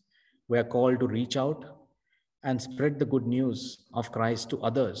families. We are called to reach out and spread the good news of Christ to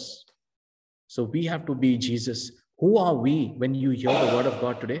others. So we have to be Jesus. Who are we when you hear the word of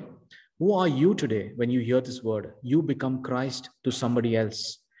God today? Who are you today when you hear this word? You become Christ to somebody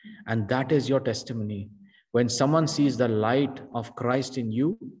else. And that is your testimony. When someone sees the light of Christ in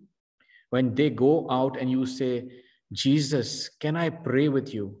you, when they go out and you say, Jesus, can I pray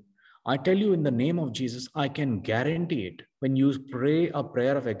with you? I tell you, in the name of Jesus, I can guarantee it. When you pray a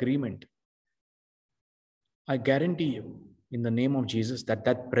prayer of agreement, I guarantee you, in the name of Jesus,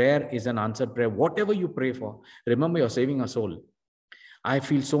 that prayer is an answered prayer. Whatever you pray for, remember, you're saving a soul. I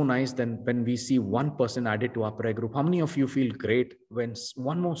feel so nice when we see one person added to our prayer group. How many of you feel great when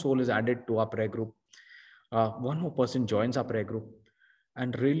one more soul is added to our prayer group? One more person joins our prayer group,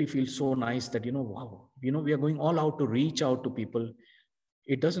 and really feel so nice that, wow, we are going all out to reach out to people.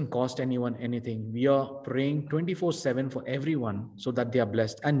 It doesn't cost anyone anything. We are praying 24/7 for everyone so that they are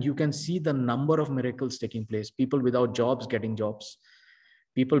blessed. And you can see the number of miracles taking place. People without jobs getting jobs.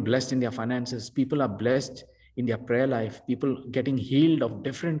 People blessed in their finances. People are blessed in their prayer life. People getting healed of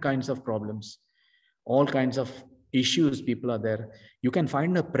different kinds of problems. All kinds of issues people are there. You can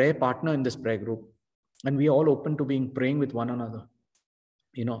find a prayer partner in this prayer group. And we are all open to praying with one another.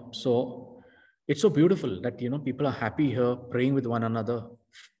 So it's so beautiful that, people are happy here praying with one another,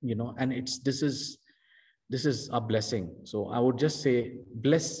 and this is a blessing. So I would just say,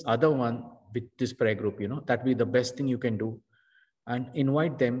 bless other one with this prayer group, that be the best thing you can do, and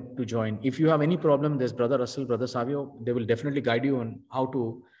invite them to join. If you have any problem, there's Brother Russell, Brother Savio, they will definitely guide you on how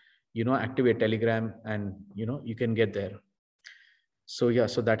to, activate Telegram, and, you can get there. So yeah,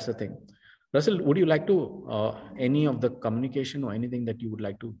 so that's the thing. Russell, would you like to, any of the communication or anything that you would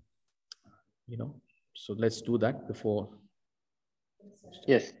like to, so let's do that before.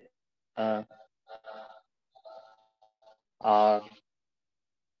 Yes. Our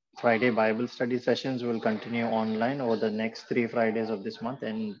Friday Bible study sessions will continue online over the next 3 Fridays of this month.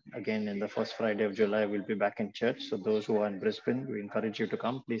 And again, in the first Friday of July, we'll be back in church. So those who are in Brisbane, we encourage you to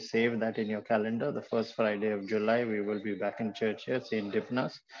come. Please save that in your calendar. The first Friday of July, we will be back in church here, St.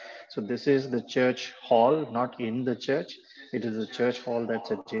 Dipnas. So this is the church hall, not in the church. It is a church hall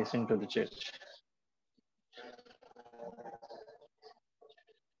that's adjacent to the church.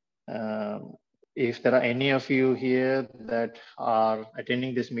 If there are any of you here that are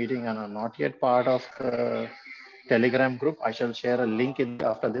attending this meeting and are not yet part of the Telegram group, I shall share a link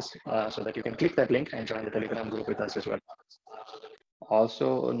after this so that you can click that link and join the Telegram group with us as well.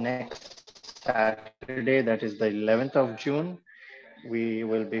 Also, next Saturday, that is the 11th of June, we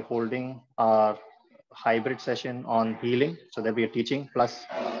will be holding our hybrid session on healing. So there'll be a teaching plus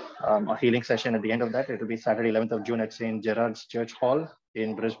a healing session at the end of that. It will be Saturday, 11th of June at St. Gerard's Church Hall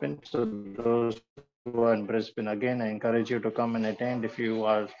in Brisbane. So those who are in Brisbane, again, I encourage you to come and attend if you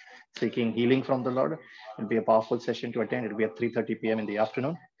are seeking healing from the Lord. It'll be a powerful session to attend. It'll be at 3:30 p.m. in the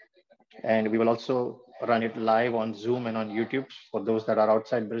afternoon. And we will also run it live on Zoom and on YouTube. For those that are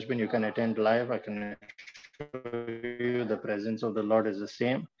outside Brisbane, you can attend live. I can assure you the presence of the Lord is the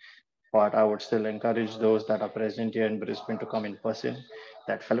same. But I would still encourage those that are present here in Brisbane to come in person.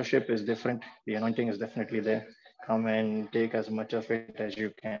 That fellowship is different. The anointing is definitely there. Come and take as much of it as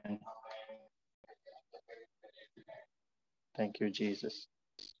you can. Thank you, Jesus.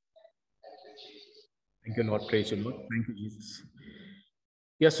 Thank you, Lord. Praise you, Lord. Thank you, Jesus.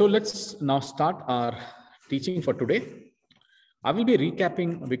 Yeah, so let's now start our teaching for today. I will be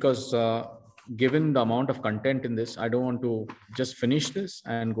recapping because given the amount of content in this, I don't want to just finish this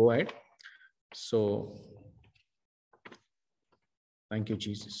and go ahead. So, thank you,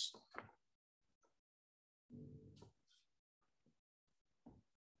 Jesus.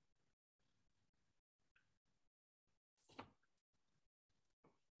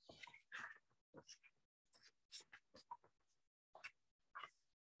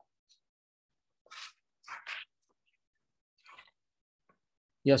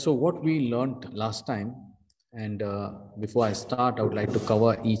 Yeah, so what we learned last time, and before I start, I would like to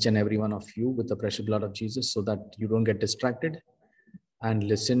cover each and every one of you with the precious blood of Jesus so that you don't get distracted and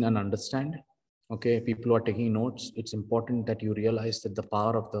listen and understand. Okay, people who are taking notes, it's important that you realize that the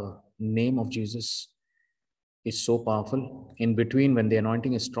power of the name of Jesus is so powerful. In between, when the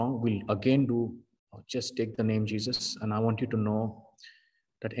anointing is strong, we'll again do just take the name Jesus. And I want you to know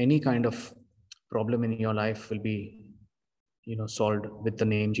that any kind of problem in your life will be solved with the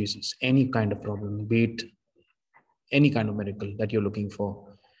name Jesus. Any kind of problem, be it any kind of miracle that you're looking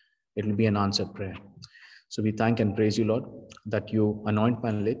for, it will be an answered prayer. So we thank and praise you, Lord, that you anoint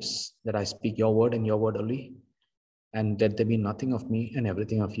my lips, that I speak your word and your word only, and that there be nothing of me and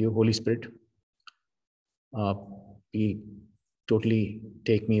everything of you. Holy Spirit, be totally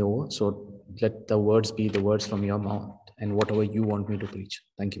take me over. So let the words be the words from your mouth and whatever you want me to preach.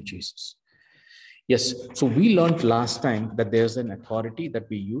 Thank you, Jesus. Yes, so we learned last time that there's an authority that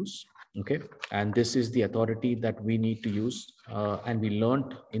we use, okay? And this is the authority that we need to use. And we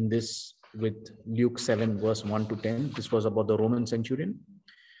learned in this with Luke 7, verse 1 to 10. This was about the Roman centurion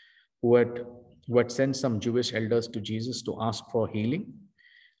who had sent some Jewish elders to Jesus to ask for healing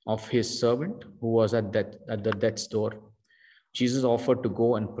of his servant who was at the death's door. Jesus offered to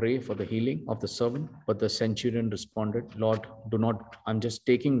go and pray for the healing of the servant, but the centurion responded, Lord, do not, I'm just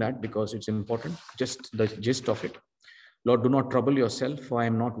taking that because it's important, just the gist of it. Lord, do not trouble yourself, for I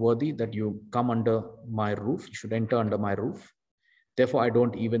am not worthy that you come under my roof. You should enter under my roof. Therefore, I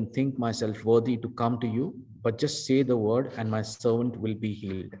don't even think myself worthy to come to you, but just say the word and my servant will be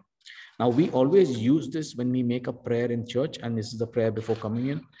healed. Now, we always use this when we make a prayer in church, and this is the prayer before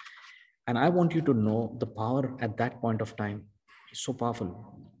communion. And I want you to know the power at that point of time. It's so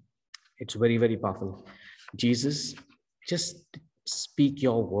powerful. It's very, very powerful. Jesus, just speak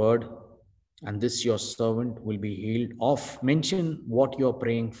your word and this your servant will be healed of. Mention what you're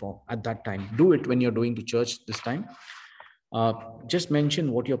praying for at that time. Do it when you're doing to church this time. Just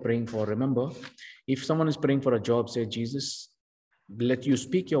mention what you're praying for. Remember, if someone is praying for a job, say, Jesus, let you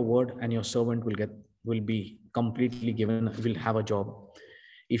speak your word and your servant will be completely given, will have a job.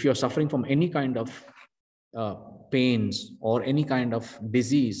 If you're suffering from any kind of pains or any kind of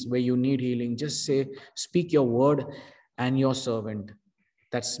disease where you need healing, just say, speak your word and your servant,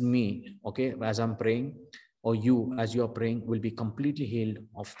 that's me, okay, as I'm praying, or you as you're praying will be completely healed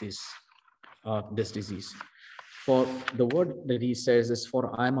of this disease. For the word that he says is,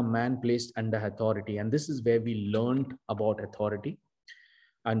 for I am a man placed under authority. And this is where we learned about authority.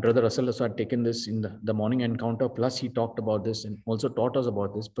 And Brother Russell also had taken this in the morning encounter, plus he talked about this and also taught us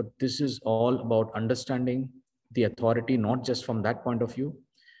about this. But this is all about understanding the authority, not just from that point of view,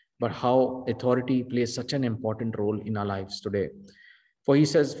 but how authority plays such an important role in our lives today. For he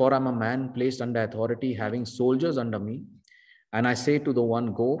says, for I'm a man placed under authority, having soldiers under me. And I say to the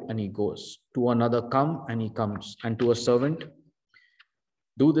one, go, and he goes. To another, come, and he comes. And to a servant,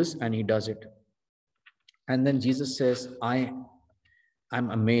 do this, and he does it. And then Jesus says, I'm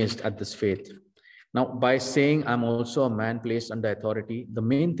amazed at this faith. Now, by saying I'm also a man placed under authority, the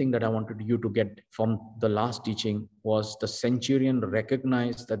main thing that I wanted you to get from the last teaching was the centurion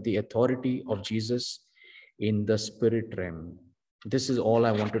recognized that the authority of Jesus in the spirit realm. This is all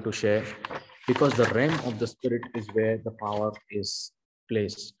I wanted to share, because the realm of the spirit is where the power is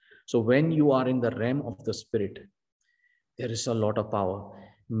placed. So when you are in the realm of the spirit, there is a lot of power.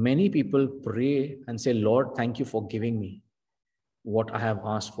 Many people pray and say, Lord, thank you for giving me what I have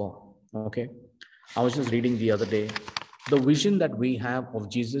asked for. Okay. I was just reading the other day, the vision that we have of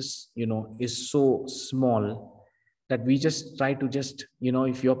Jesus, is so small that we just try to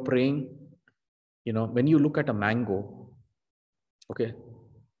if you're praying, when you look at a mango, okay,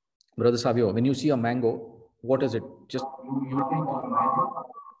 Brother Savio, when you see a mango, what is it? Just you think of a mango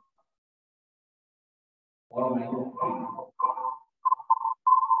or a mango tree.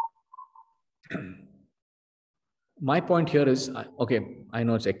 My point here is, okay, I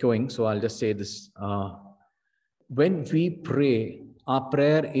know it's echoing, so I'll just say this. When we pray, our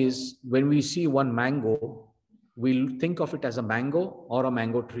prayer is, when we see one mango, we'll think of it as a mango or a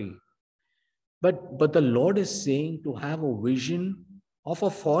mango tree. But the Lord is saying to have a vision of a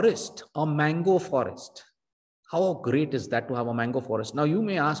forest, a mango forest. How great is that to have a mango forest? Now you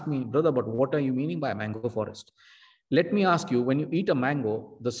may ask me, brother, but what are you meaning by a mango forest? Let me ask you, when you eat a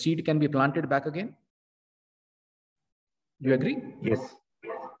mango, the seed can be planted back again? Do you agree? Yes.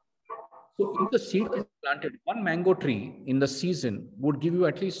 So if the seed is planted, one mango tree in the season would give you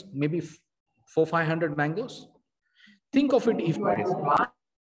at least maybe 400-500 mangoes. Think of it, if you had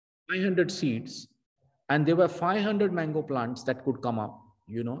 500 seeds and there were 500 mango plants that could come up,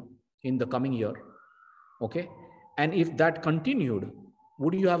 in the coming year. Okay. And if that continued,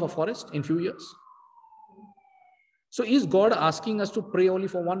 would you have a forest in few years? So is God asking us to pray only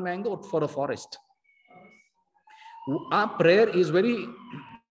for one mango or for a forest? Our prayer is very...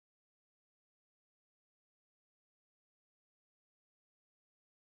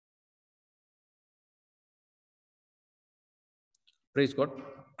 Praise God.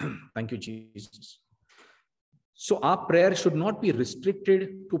 Thank you, Jesus. So our prayer should not be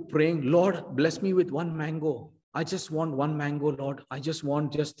restricted to praying, Lord, bless me with one mango. I just want one mango, Lord. I just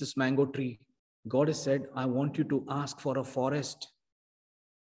want just this mango tree. God has said, I want you to ask for a forest.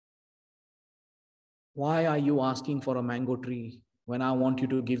 Why are you asking for a mango tree when I want you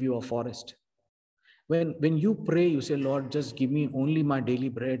to give you a forest? When you pray, you say, Lord, just give me only my daily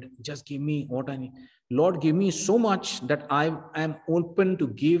bread. Just give me what I need. Lord, give me so much that I am open to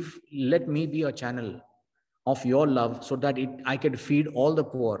give. Let me be a channel of your love so that I can feed all the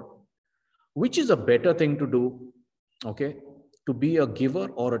poor. Which is a better thing to do? Okay. To be a giver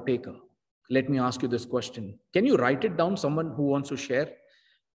or a taker? Let me ask you this question. Can you write it down? Someone who wants to share?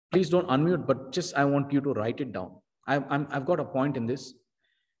 Please don't unmute, but just I want you to write it down. I've got a point in this.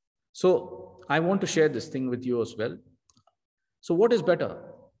 So I want to share this thing with you as well. So what is better?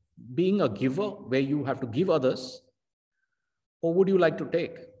 Being a giver where you have to give others, or would you like to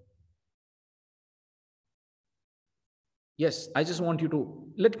take? Yes, I just want you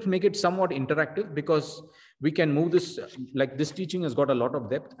to, let's make it somewhat interactive, because we can move this, like this teaching has got a lot of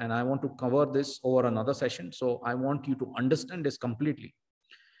depth and I want to cover this over another session. So I want you to understand this completely.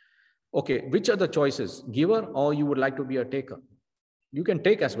 Okay, which are the choices? Giver, or you would like to be a taker? You can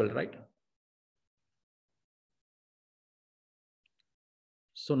take as well, right?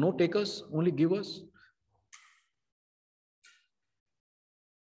 So no takers, only givers.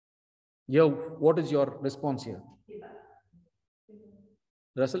 Yeah, what is your response here?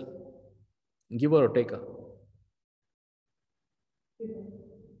 Russell, giver or taker?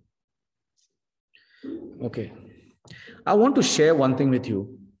 Okay. I want to share one thing with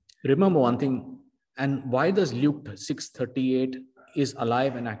you. Remember one thing, and why does Luke 6:38 is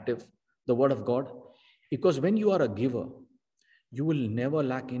alive and active, the word of God? Because when you are a giver, you will never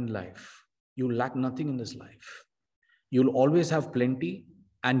lack in life. You lack nothing in this life. You'll always have plenty,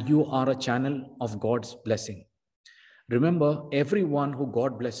 and you are a channel of God's blessing. Remember, everyone who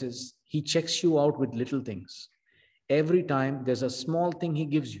God blesses, he checks you out with little things. Every time there's a small thing he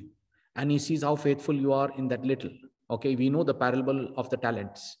gives you, and he sees how faithful you are in that little. Okay, we know the parable of the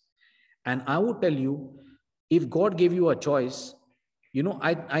talents. And I would tell you, if God gave you a choice,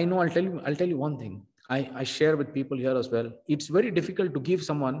 I know I'll tell you one thing. I share with people here as well. It's very difficult to give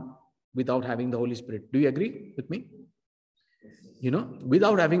someone without having the Holy Spirit. Do you agree with me?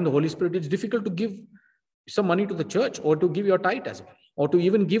 Without having the Holy Spirit, it's difficult to give some money to the church, or to give your tithe as well, or to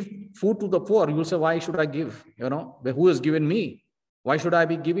even give food to the poor. You'll say, why should I give? Who has given me? Why should I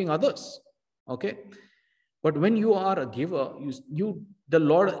be giving others? Okay. But when you are a giver, the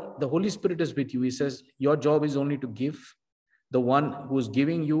Lord, the Holy Spirit is with you. He says, your job is only to give. The one who is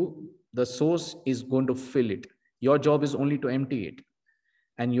giving you The source is going to fill it. Your job is only to empty it.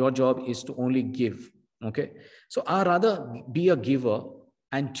 And your job is to only give. Okay. So I'd rather be a giver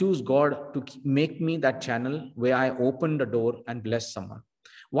and choose God to make me that channel where I open the door and bless someone.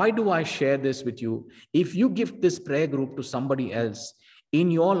 Why do I share this with you? If you give this prayer group to somebody else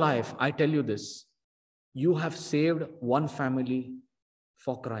in your life, I tell you this, you have saved one family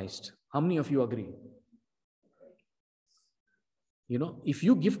for Christ. How many of you agree? You know, if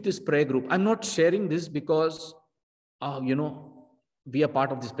you give this prayer group, I'm not sharing this because, you know, we are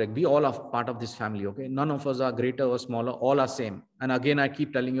part of this prayer. We all are part of this family, okay? None of us are greater or smaller, all are same. And again, I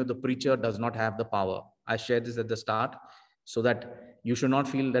keep telling you, the preacher does not have the power. I shared this at the start so that you should not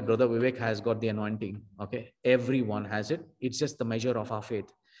feel that Brother Vivek has got the anointing, okay? Everyone has it. It's just the measure of our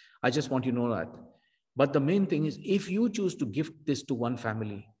faith. I just want you to know that. But the main thing is, if you choose to give this to one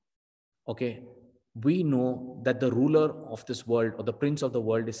family, okay, we know that the ruler of this world or the prince of the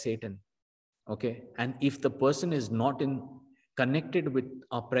world is Satan, okay? And if the person is not connected with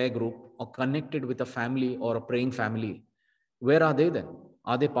a prayer group or connected with a family or a praying family, where are they then?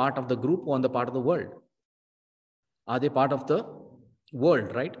 Are they part of the group or on the part of the world? Are they part of the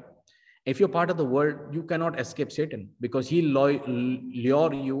world, right? If you're part of the world, you cannot escape Satan because he'll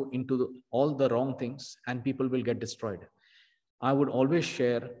lure you into all the wrong things and people will get destroyed. I would always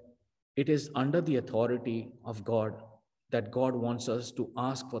share, it is under the authority of God that God wants us to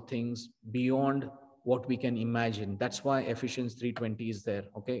ask for things beyond what we can imagine. That's why Ephesians 3:20 is there,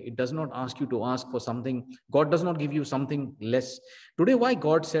 okay? It does not ask you to ask for something. God does not give you something less. Today, why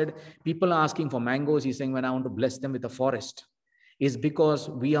God said people are asking for mangoes, he's saying, when I want to bless them with a forest, is because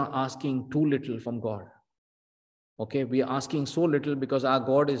we are asking too little from God. Okay, we are asking so little because our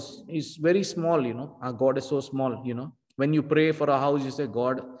God is very small, you know. Our God is so small, you know. When you pray for a house, you say,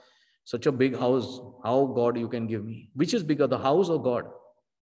 God, such a big house, how God you can give me? Which is bigger, the house or God?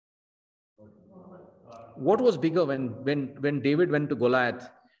 What was bigger when David went to Goliath?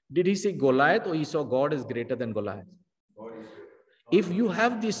 Did he say Goliath or he saw God is greater than Goliath? If you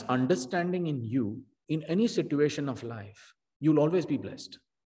have this understanding in you, in any situation of life, you'll always be blessed.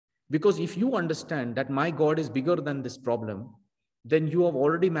 Because if you understand that my God is bigger than this problem, then you have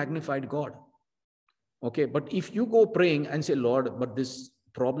already magnified God. Okay, but if you go praying and say, Lord, but this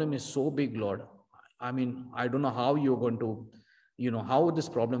problem is so big, Lord, I mean, I don't know how you're going to, you know, how this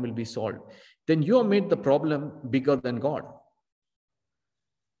problem will be solved. Then you have made the problem bigger than God.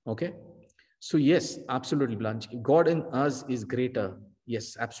 Okay. So yes, absolutely, Blanche. God in us is greater.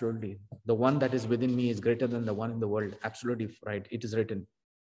 Yes, absolutely. The one that is within me is greater than the one in the world. Absolutely right. It is written.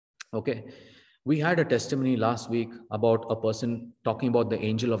 Okay. We had a testimony last week about a person talking about the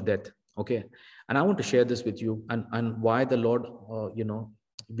angel of death. Okay. And I want to share this with you and why the Lord, you know,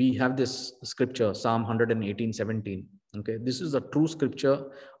 we have this scripture, Psalm 118:17. Okay. This is a true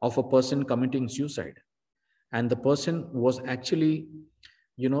scripture of a person committing suicide. And the person was actually,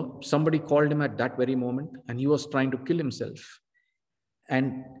 you know, somebody called him at that very moment and he was trying to kill himself.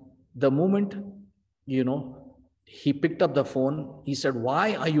 And the moment, you know, he picked up the phone, he said,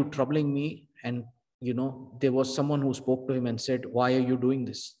 why are you troubling me? And, you know, there was someone who spoke to him and said, why are you doing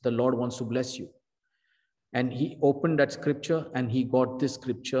this? The Lord wants to bless you. And he opened that scripture and he got this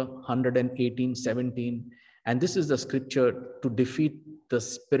scripture, 118:17. And this is the scripture to defeat the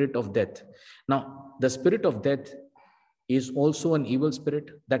spirit of death. Now, the spirit of death is also an evil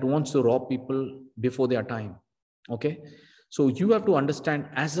spirit that wants to rob people before their time. Okay. So you have to understand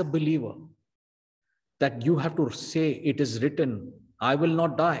as a believer that you have to say, it is written, I will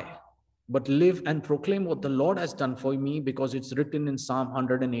not die, but live and proclaim what the Lord has done for me, because it's written in Psalm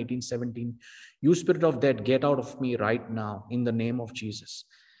 118:17. You spirit of death, get out of me right now in the name of Jesus.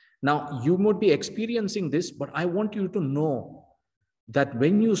 Now, you might be experiencing this, but I want you to know that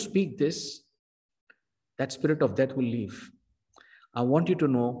when you speak this, that spirit of death will leave. I want you to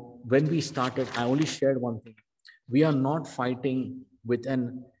know, when we started, I only shared one thing. We are not fighting with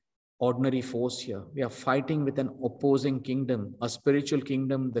an ordinary force here. We are fighting with an opposing kingdom, a spiritual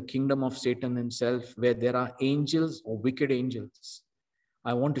kingdom, the kingdom of Satan himself, where there are angels or wicked angels.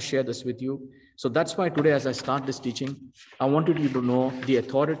 I want to share this with you. So that's why today, as I start this teaching, I wanted you to know the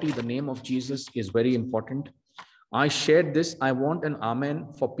authority, the name of Jesus is very important. I shared this. I want an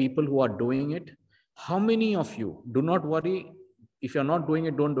amen for people who are doing it. How many of you, do not worry, if you're not doing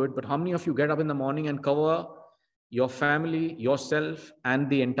it, don't do it, but how many of you get up in the morning and cover your family, yourself, and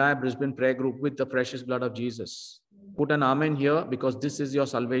the entire Brisbane prayer group with the precious blood of Jesus? Put an amen here, because this is your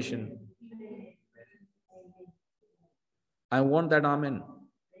salvation. I want that amen.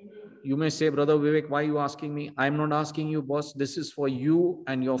 You may say, Brother Vivek, why are you asking me? I'm not asking you, boss. This is for you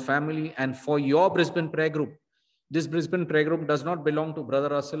and your family and for your Brisbane prayer group. This Brisbane prayer group does not belong to Brother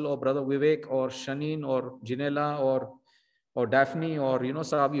Russell or Brother Vivek or Shanine or Janella or Daphne or,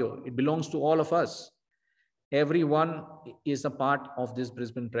 Savio. It belongs to all of us. Everyone is a part of this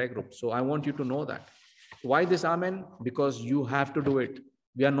Brisbane prayer group. So I want you to know that. Why this amen? Because you have to do it.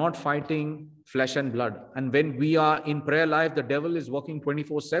 We are not fighting flesh and blood. And when we are in prayer life, the devil is working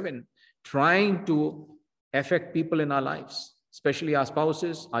 24/7, trying to affect people in our lives, especially our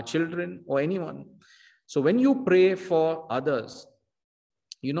spouses, our children, or anyone. So when you pray for others,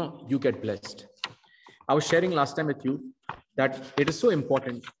 you get blessed. I was sharing last time with you that it is so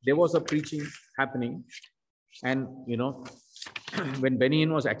important. There was a preaching happening, and when Benny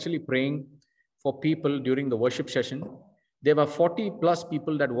Hinn was actually praying for people during the worship session, there were 40 plus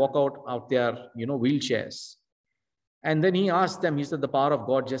people that walk out their wheelchairs. And then he asked them, he said the power of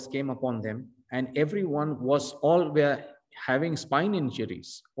God just came upon them, and everyone were having spine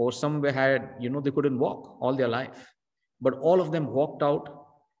injuries, or some had, they couldn't walk all their life, but all of them walked out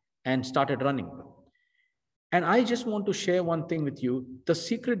and started running. And I just want to share one thing with you. The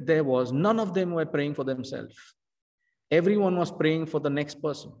secret there was none of them were praying for themselves. Everyone was praying for the next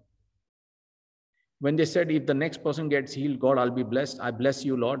person. When they said, if the next person gets healed, God, I'll be blessed. I bless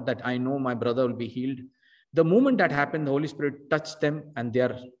you, Lord, that I know my brother will be healed. The moment that happened, the Holy Spirit touched them and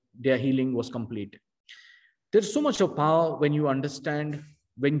their healing was complete. There's so much of power when you understand,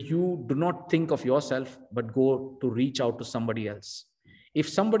 when you do not think of yourself, but go to reach out to somebody else. If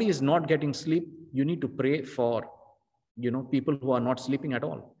somebody is not getting sleep, you need to pray for, people who are not sleeping at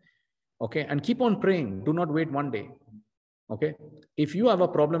all. Okay. And keep on praying. Do not wait one day. Okay. If you have a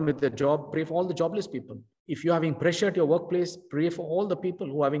problem with the job, pray for all the jobless people. If you're having pressure at your workplace, pray for all the people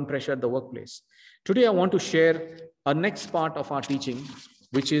who are having pressure at the workplace. Today, I want to share a next part of our teaching,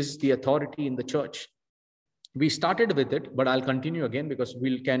 which is the authority in the church. We started with it, but I'll continue again because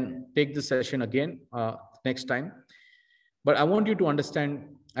we can take this session again next time. But I want you to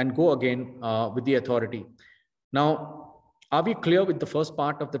understand and go again with the authority. Now, are we clear with the first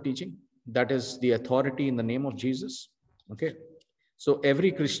part of the teaching? That is the authority in the name of Jesus. Okay. So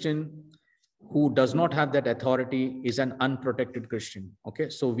every Christian who does not have that authority is an unprotected Christian. Okay.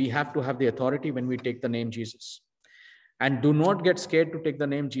 So we have to have the authority when we take the name Jesus. And do not get scared to take the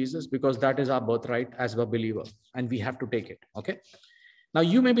name Jesus, because that is our birthright as a believer, and we have to take it. Okay. Now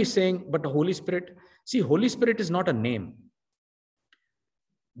you may be saying, but the Holy Spirit, see, Holy Spirit is not a name.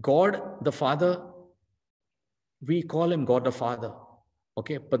 God the Father, we call him God the Father.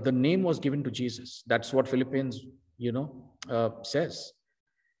 Okay. But the name was given to Jesus. That's what Philippians, says.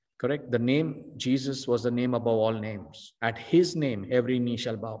 Correct. The name Jesus was the name above all names. At his name, every knee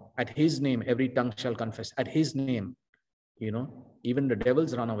shall bow. At his name, every tongue shall confess. At his name, even the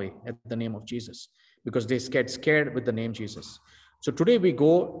devils run away at the name of Jesus, because they get scared with the name Jesus. So today we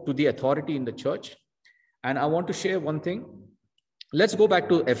go to the authority in the church, and I want to share one thing. Let's go back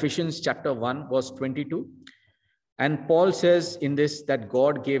to Ephesians chapter 1, verse 22. And Paul says in this that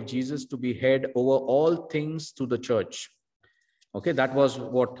God gave Jesus to be head over all things to the church. Okay, that was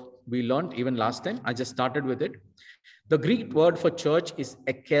what we learned even last time. I just started with it. The Greek word for church is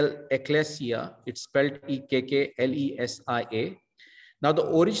ekklesia. It's spelled E-K-K-L-E-S-I-A. Now, the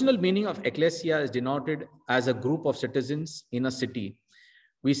original meaning of ecclesia is denoted as a group of citizens in a city.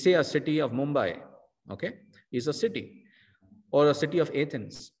 We say a city of Mumbai, okay, is a city, or a city of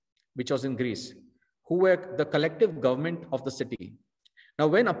Athens, which was in Greece, who were the collective government of the city. Now,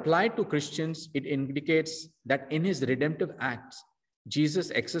 when applied to Christians, it indicates that in his redemptive acts, Jesus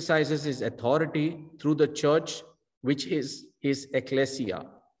exercises his authority through the church, which is his ecclesia.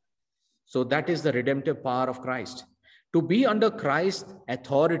 So that is the redemptive power of Christ. To be under Christ's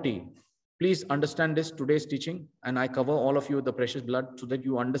authority, please understand this today's teaching, and I cover all of you with the precious blood so that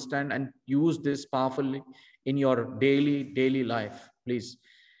you understand and use this powerfully in your daily life, please.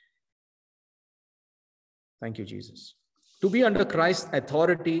 Thank you, Jesus. To be under Christ's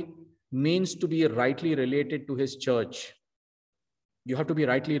authority means to be rightly related to his church. You have to be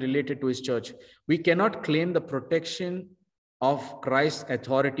rightly related to his church. We cannot claim the protection of Christ's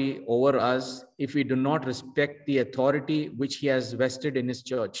authority over us if we do not respect the authority which he has vested in his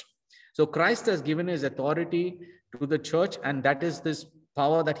church. So Christ has given his authority to the church, and that is this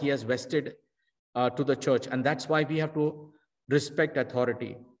power that he has vested to the church. And that's why we have to respect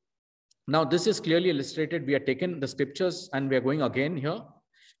authority. Now, this is clearly illustrated. We have taken the scriptures and we are going again here.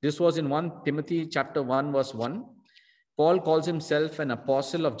 This was in 1 Timothy chapter 1, verse 1. Paul calls himself an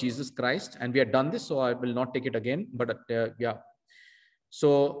apostle of Jesus Christ, and we have done this, so I will not take it again, but yeah.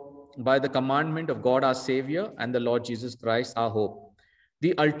 So by the commandment of God, our Savior, and the Lord Jesus Christ, our hope.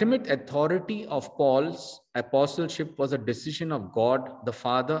 The ultimate authority of Paul's apostleship was a decision of God the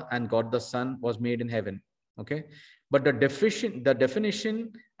Father and God the Son was made in heaven. Okay. But the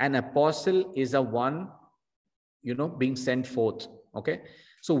definition, an apostle is a one, being sent forth. Okay.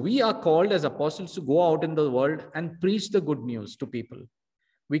 So we are called as apostles to go out in the world and preach the good news to people.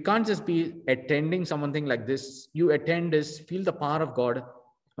 We can't just be attending something like this. You attend this, feel the power of God,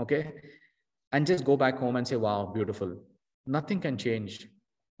 okay, and just go back home and say, wow, beautiful. Nothing can change,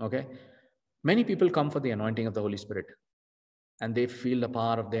 okay. Many people come for the anointing of the Holy Spirit and they feel the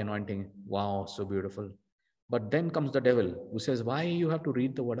power of the anointing. Wow, so beautiful. But then comes the devil who says, why you have to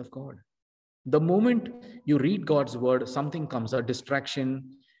read the word of God? The moment you read God's word, something comes, a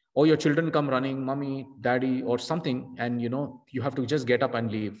distraction, or your children come running, mommy, daddy, or something, and you have to just get up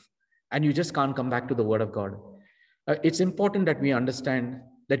and leave, and you just can't come back to the word of God. It's important that we understand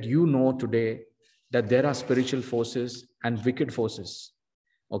that today that there are spiritual forces and wicked forces,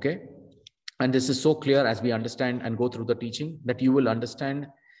 okay? And this is so clear as we understand and go through the teaching, that you will understand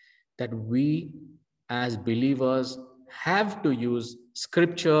that we as believers have to use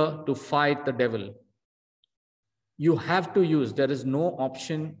scripture to fight the devil. You have to use, there is no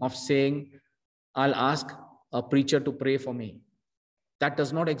option of saying, I'll ask a preacher to pray for me. That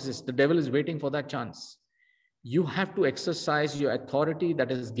does not exist. The devil is waiting for that chance. You have to exercise your authority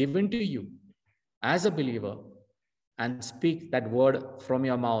that is given to you as a believer and speak that word from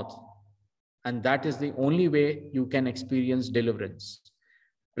your mouth. And that is the only way you can experience deliverance.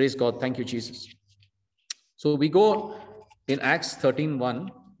 Praise God. Thank you, Jesus. So we go in Acts 13:1,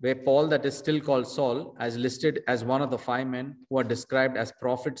 where Paul, that is still called Saul, as listed as one of the 5 men who are described as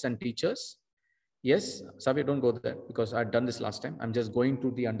prophets and teachers. Yes, Sabi, don't go there because I've done this last time. I'm just going to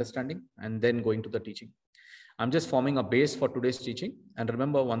the understanding and then going to the teaching. I'm just forming a base for today's teaching. And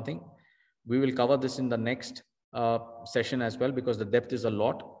remember one thing, we will cover this in the next session as well, because the depth is a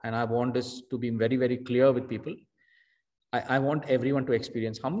lot. And I want this to be very, very clear with people. I want everyone to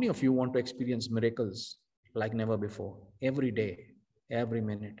experience. How many of you want to experience miracles like never before? Every day, every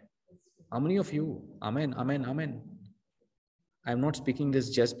minute. How many of you? Amen, amen, amen. I'm not speaking this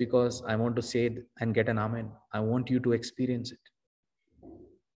just because I want to say it and get an amen. I want you to experience it.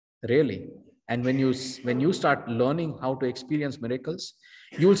 Really. And when you start learning how to experience miracles,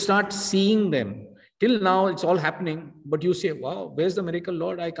 you'll start seeing them. Till now, it's all happening, but you say, wow, where's the miracle,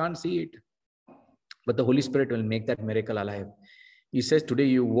 Lord? I can't see it. But the Holy Spirit will make that miracle alive. He says, today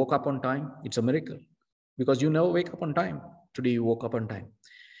you woke up on time. It's a miracle because you never wake up on time. Today you woke up on time.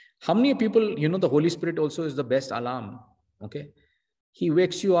 How many people, the Holy Spirit also is the best alarm. Okay. He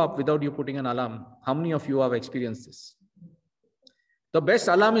wakes you up without you putting an alarm. How many of you have experienced this? The best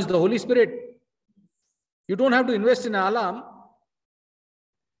alarm is the Holy Spirit. You don't have to invest in an alarm.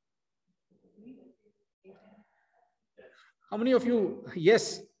 How many of you?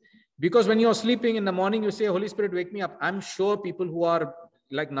 Yes. Because when you're sleeping in the morning, you say, Holy Spirit, wake me up. I'm sure people who are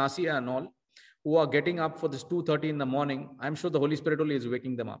like Nasia and all, who are getting up for this 2:30 in the morning, I'm sure the Holy Spirit only is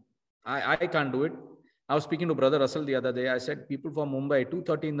waking them up. I can't do it. I was speaking to Brother Russell the other day. I said, people from Mumbai,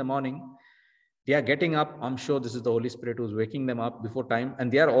 2:30 in the morning, they are getting up. I'm sure this is the Holy Spirit who's waking them up before time.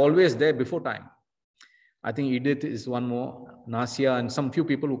 And they are always there before time. I think Edith is one more, Nasia, and some few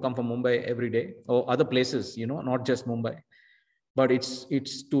people who come from Mumbai every day, or other places, not just Mumbai. But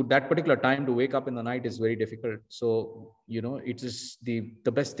it's to that particular time to wake up in the night is very difficult. So, it is the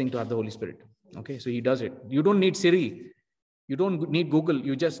best thing to have the Holy Spirit. Okay, so he does it. You don't need Siri. You don't need Google.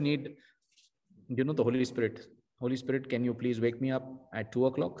 You just need, the Holy Spirit. Holy Spirit, can you please wake me up at 2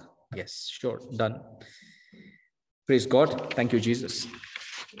 o'clock? Yes, sure, done. Praise God. Thank you, Jesus.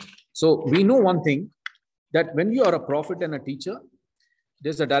 So we know one thing, that when you are a prophet and a teacher,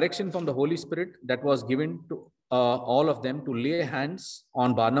 there's a direction from the Holy Spirit that was given to all of them to lay hands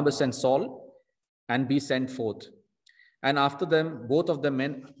on Barnabas and Saul and be sent forth. And after them, both of the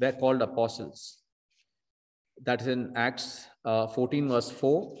men were called apostles. That's in Acts 14 verse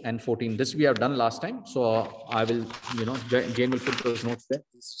 4 and 14. This we have done last time. So I will, Jane will put those notes there.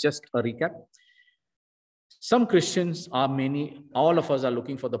 It's just a recap. Some Christians all of us are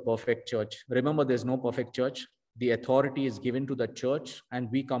looking for the perfect church. Remember, there's no perfect church. The authority is given to the church and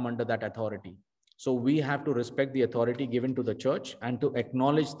we come under that authority. So we have to respect the authority given to the church and to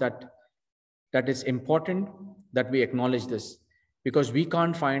acknowledge that it's important that we acknowledge this, because we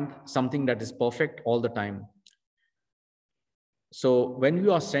can't find something that is perfect all the time. So when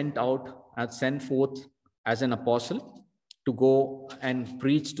you are sent out and sent forth as an apostle to go and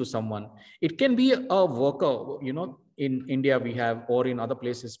preach to someone, it can be a worker, in India we have, or in other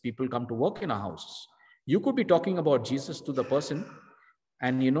places, people come to work in our houses. You could be talking about Jesus to the person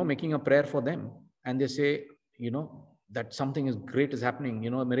and, making a prayer for them. And they say, that something is great is happening,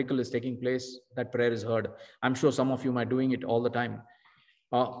 a miracle is taking place, that prayer is heard. I'm sure some of you might be doing it all the time.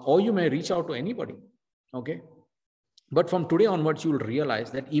 Or you may reach out to anybody. Okay. But from today onwards, you will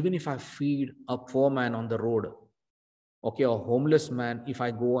realize that even if I feed a poor man on the road, okay, a homeless man, if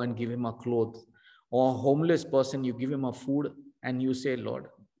I go and give him a cloth, or a homeless person, you give him a food and you say, Lord,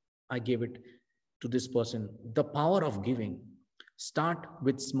 I gave it to this person. The power of giving. Start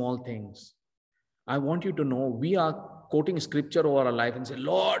with small things. I want you to know we are quoting scripture over our life and say,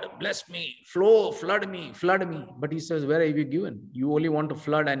 Lord, bless me, flood me, flood me. But he says, where have you given? You only want to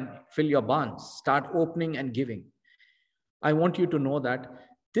flood and fill your barns. Start opening and giving. I want you to know that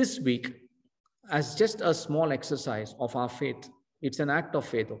this week, as just a small exercise of our faith, it's an act of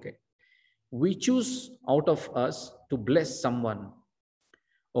faith, okay? We choose out of us to bless someone,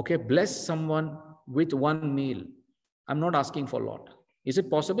 okay? Bless someone with one meal. I'm not asking for a lot. Is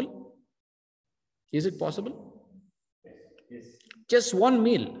it possible? Is it possible? Yes. Just one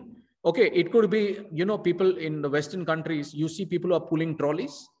meal. Okay, it could be, people in the Western countries, you see people are pulling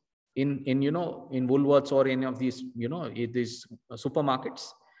trolleys in Woolworths or any of these, these supermarkets.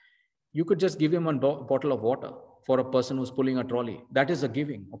 You could just give him a bottle of water for a person who's pulling a trolley. That is a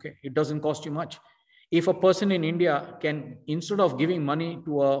giving, okay? It doesn't cost you much. If a person in India can, instead of giving money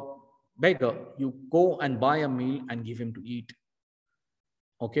to a beggar, you go and buy a meal and give him to eat.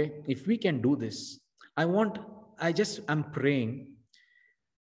 Okay, if we can do this, I'm praying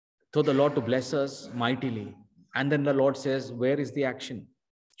to the Lord to bless us mightily. And then the Lord says, where is the action?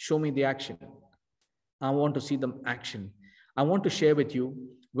 Show me the action. I want to see the action. I want to share with you,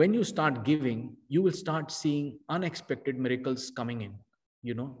 when you start giving, you will start seeing unexpected miracles coming in.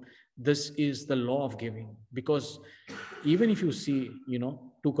 This is the law of giving, because even if you see,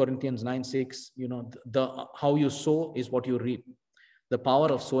 2 Corinthians 9:6, how you sow is what you reap. The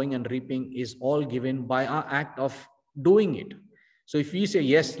power of sowing and reaping is all given by our act of doing it. So if we say,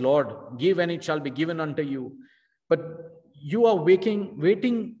 yes, Lord, give and it shall be given unto you, but you are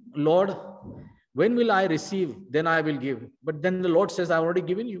waiting, Lord, when will I receive? Then I will give. But then the Lord says, I've already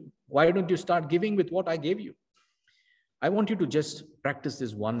given you. Why don't you start giving with what I gave you? I want you to just practice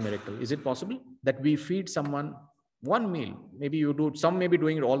this one miracle. Is it possible that we feed someone one meal? Maybe you do, some may be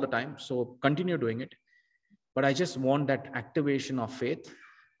doing it all the time. So continue doing it. But I just want that activation of faith.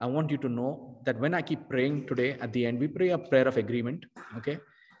 I want you to know that when I keep praying today, at the end, we pray a prayer of agreement, okay?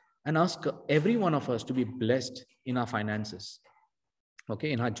 And ask every one of us to be blessed in our finances,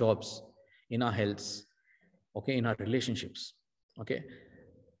 okay? In our jobs, in our health, okay? In our relationships, okay?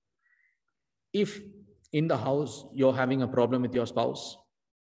 If in the house, you're having a problem with your spouse,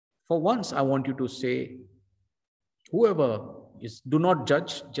 for once, I want you to say, whoever is, do not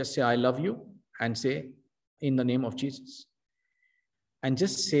judge, just say, I love you, and say, in the name of Jesus. And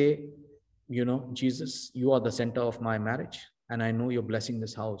just say, Jesus, you are the center of my marriage. And I know you're blessing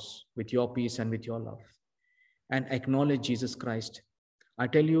this house with your peace and with your love. And acknowledge Jesus Christ. I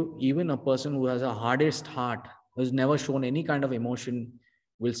tell you, even a person who has a hardest heart, who has never shown any kind of emotion,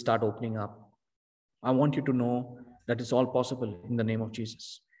 will start opening up. I want you to know that it's all possible in the name of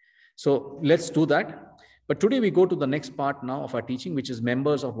Jesus. So let's do that. But today we go to the next part now of our teaching, which is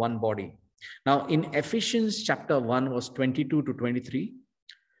members of one body. Now, in Ephesians chapter 1, verse 22 to 23,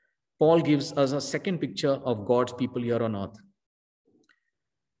 Paul gives us a second picture of God's people here on earth.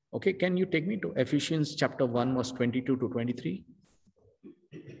 Okay, can you take me to Ephesians chapter 1, verse 22 to 23?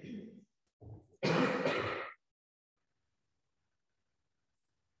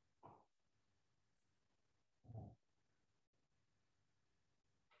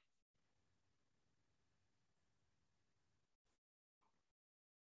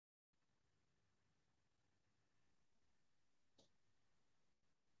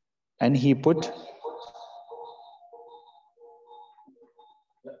 And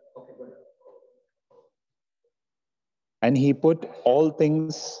he put all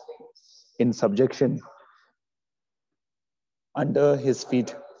things in subjection under his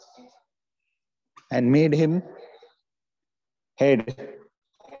feet, and made him head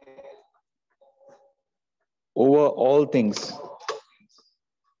over all things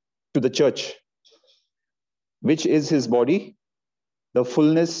to the church, which is his body, the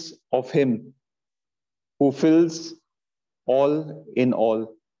fullness of him who fills all in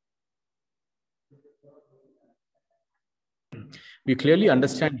all. We clearly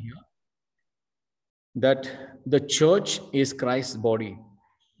understand here that the church is Christ's body.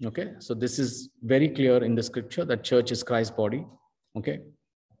 Okay, so this is very clear in the scripture that church is Christ's body. Okay,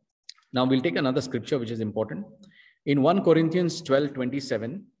 now we'll take another scripture which is important. In 1 Corinthians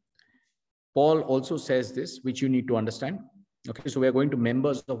 12:27, Paul also says this, which you need to understand. Okay, so we are going to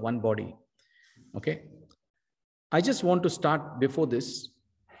members of one body. Okay, I just want to start before this.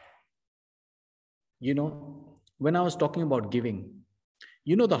 When I was talking about giving,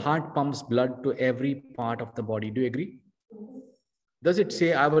 You know, the heart pumps blood to every part of the body. Do you agree? Does it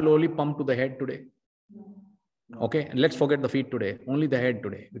say, I will only pump to the head today? Okay, and let's forget the feet today, only the head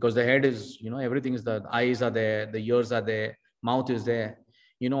today, because the head is, you know, everything is the eyes are there, the ears are there, mouth is there.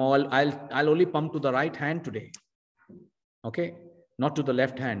 You know, I'll only pump to the right hand today. Okay, not to the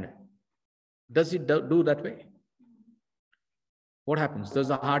left hand. Does it do that way? What happens? Does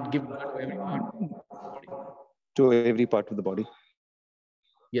the heart give blood to every part? To every part of the body.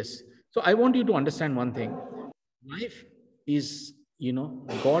 Yes. So I want you to understand one thing. Life is, you know,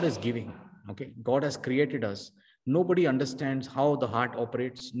 God is giving. Okay, God has created us. Nobody understands how the heart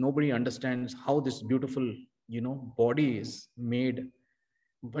operates. Nobody understands how this beautiful, you know, body is made.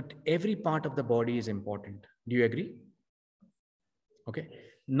 But every part of the body is important. Do you agree? Okay.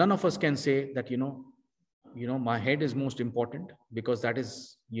 None of us can say that, you know, my head is most important, because that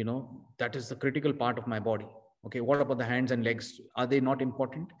is, you know, that is the critical part of my body. Okay. What about the hands and legs? Are they not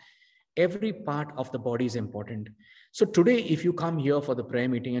important? Every part of the body is important. So today, if you come here for the prayer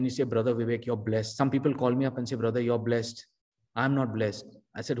meeting and you say, Brother Vivek, you're blessed. Some people call me up and say, brother, you're blessed. I'm not blessed.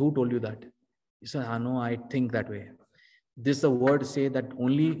 I said, who told you that? He said, I know, I think that way. This, the word say that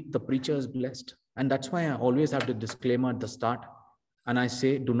only the preacher is blessed. And that's why I always have the disclaimer at the start. And I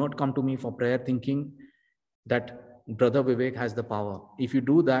say, do not come to me for prayer thinking that Brother Vivek has the power. If you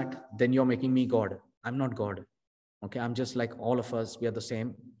do that, then you're making me God. I'm not God. Okay, I'm just like all of us. We are the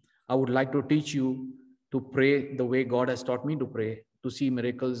same. I would like to teach you to pray the way God has taught me to pray, to see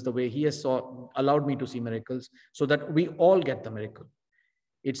miracles the way He has allowed me to see miracles, so that we all get the miracle.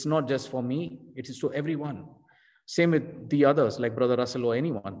 It's not just for me, it is to everyone. Same with the others, like Brother Russell or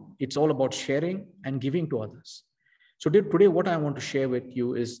anyone. It's all about sharing and giving to others. So today, what I want to share with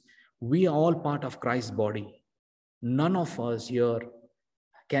you is, we are all part of Christ's body. None of us here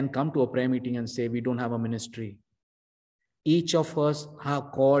can come to a prayer meeting and say, we don't have a ministry. Each of us are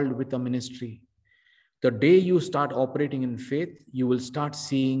called with a ministry. The day you start operating in faith, you will start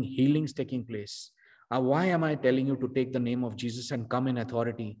seeing healings taking place. Why am I telling you to take the name of Jesus and come in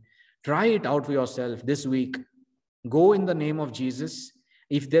authority? Try it out for yourself this week. Go in the name of Jesus.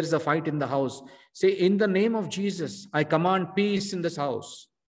 If there's a fight in the house, say, in the name of Jesus, I command peace in this house.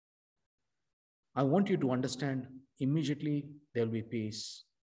 I want you to understand, immediately there will be peace.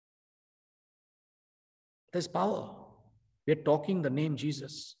 There's power. We're talking the name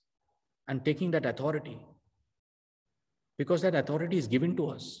Jesus and taking that authority, because that authority is given to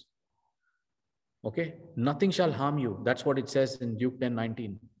us. Okay, nothing shall harm you. That's what it says in Luke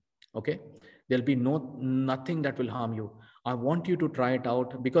 10:19. Okay, there'll be nothing that will harm you. I want you to try it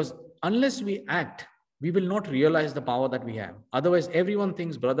out, because unless we act, we will not realize the power that we have. Otherwise, everyone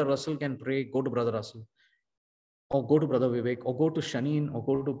thinks Brother Russell can pray. Go to Brother Russell, or go to Brother Vivek, or go to Shanin, or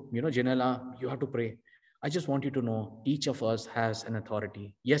go to, Janela. You have to pray. I just want you to know, each of us has an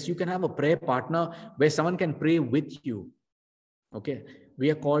authority. Yes, you can have a prayer partner where someone can pray with you. Okay, we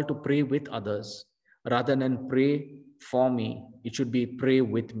are called to pray with others rather than pray for me. It should be pray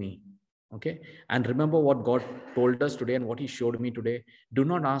with me. Okay, and remember what God told us today and what He showed me today. Do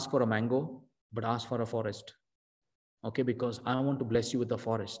not ask for a mango, but ask for a forest. Okay, because I want to bless you with the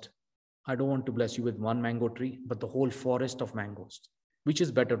forest. I don't want to bless you with one mango tree, but the whole forest of mangoes. Which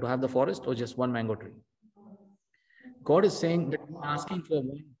is better, to have the forest or just one mango tree? God is saying that you're asking for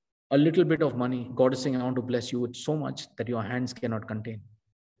a little bit of money. God is saying, I want to bless you with so much that your hands cannot contain.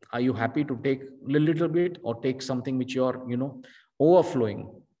 Are you happy to take a little bit, or take something which you're, overflowing?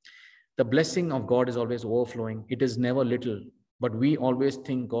 The blessing of God is always overflowing. It is never little. But we always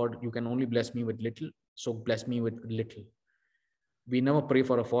think, God, you can only bless me with little, so bless me with little. We never pray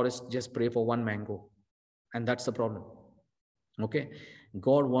for a forest, just pray for one mango. And that's the problem. Okay?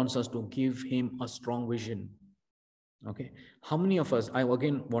 God wants us to give Him a strong vision. Okay, how many of us, I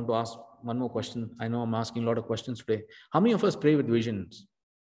again want to ask one more question. I know I'm asking a lot of questions today. How many of us pray with visions?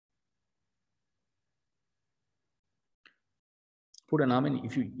 Put an amen.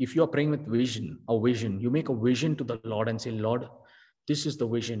 If you are praying with vision, you make a vision to the Lord and say, Lord, this is the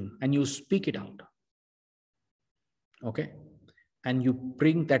vision, and you speak it out. Okay, and you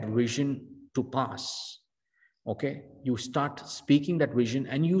bring that vision to pass. Okay, you start speaking that vision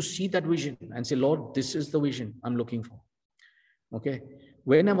and you see that vision and say, Lord, this is the vision I'm looking for. Okay,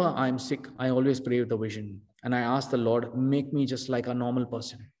 whenever I'm sick, I always pray with the vision, and I ask the Lord, make me just like a normal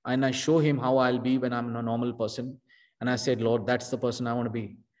person. And I show Him how I'll be when I'm a normal person. And I said, Lord, that's the person I want to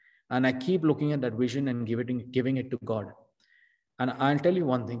be. And I keep looking at that vision and giving it to God. And I'll tell you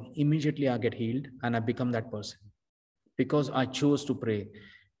one thing, immediately I get healed and I become that person, because I chose to pray.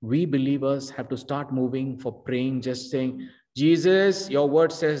 We believers have to start moving for praying, just saying, Jesus, your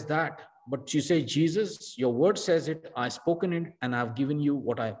word says that. But you say, Jesus, your word says it, I've spoken it, and I've given you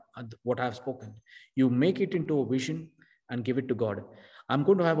what I've spoken. You make it into a vision and give it to God. I'm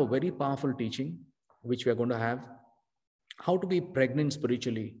going to have a very powerful teaching, which we are going to have, how to be pregnant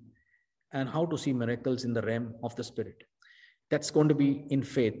spiritually and how to see miracles in the realm of the spirit. That's going to be in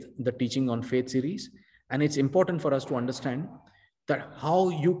faith, the teaching on faith series. And it's important for us to understand that how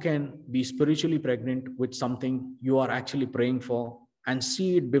you can be spiritually pregnant with something you are actually praying for and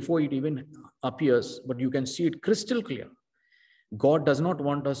see it before it even appears, but you can see it crystal clear. God does not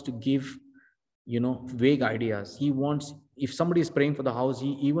want us to give, vague ideas. He wants, if somebody is praying for the house,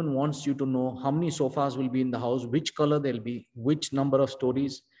 he even wants you to know how many sofas will be in the house, which color they'll be, which number of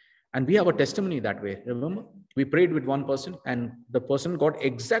stories. And we have a testimony that way. Remember, we prayed with one person and the person got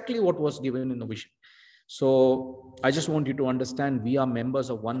exactly what was given in the vision. So I just want you to understand, we are members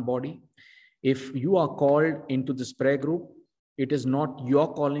of one body. If you are called into this prayer group, it is not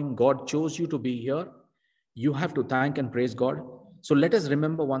your calling. God chose you to be here. You have to thank and praise God. So let us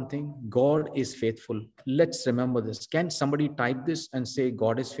remember one thing. God is faithful. Let's remember this. Can somebody type this and say,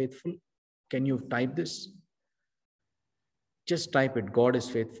 God is faithful? Can you type this? Just type it. God is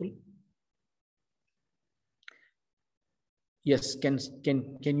faithful. Yes. Can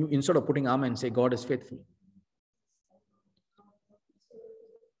you, instead of putting amen, say God is faithful?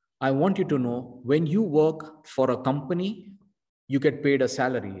 I want you to know, when you work for a company, you get paid a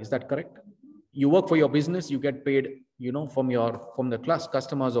salary. Is that correct? You work for your business, you get paid, from the class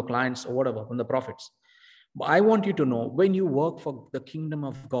customers or clients or whatever, from the profits. But I want you to know, when you work for the kingdom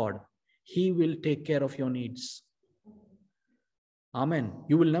of God, He will take care of your needs. Amen.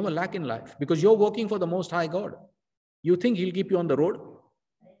 You will never lack in life because you're working for the Most High God. You think He'll keep you on the road?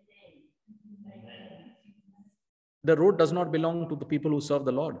 The road does not belong to the people who serve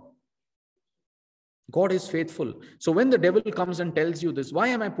the Lord. God is faithful. So when the devil comes and tells you this, why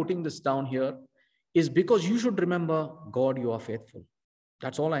am I putting this down here? Is because you should remember, God, you are faithful.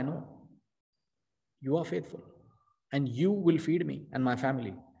 That's all I know. You are faithful. And you will feed me and my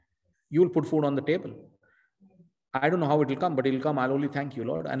family. You will put food on the table. I don't know how it will come, but it will come. I'll only thank you,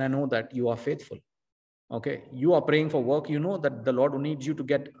 Lord. And I know that you are faithful. Okay. You are praying for work. You know that the Lord needs you to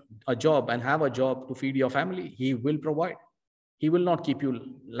get a job and have a job to feed your family. He will provide. He will not keep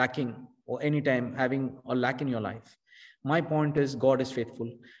you lacking or anytime having a lack in your life. My point is, God is faithful.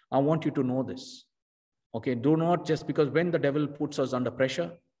 I want you to know this. Okay. Do not just, because when the devil puts us under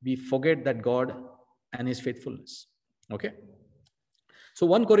pressure, we forget that God and His faithfulness. Okay. So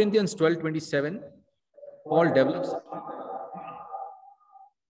 1 Corinthians 12:27, Paul develops.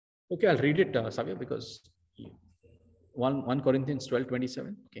 Okay, I'll read it, Savya, because 1 Corinthians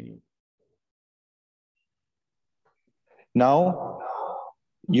 12:27. Can you? Now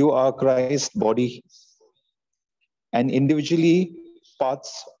you are Christ's body and individually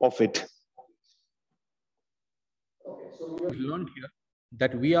parts of it. Okay, so we have learned here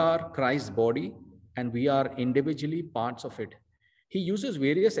that we are Christ's body and we are individually parts of it. He uses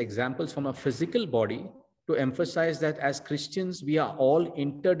various examples from a physical body to emphasize that as Christians, we are all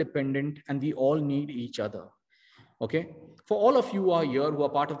interdependent and we all need each other. Okay. For all of you who are here, who are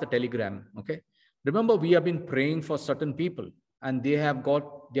part of the Telegram. Okay. Remember, we have been praying for certain people and they have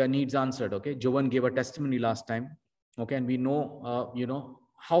got their needs answered. Okay. Jovan gave a testimony last time. Okay. And we know,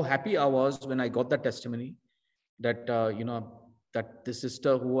 how happy I was when I got that testimony that, that the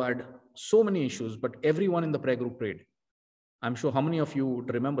sister who had so many issues, but everyone in the prayer group prayed. I'm sure how many of you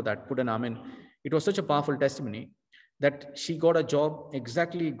would remember that, put an amen. It was such a powerful testimony that she got a job,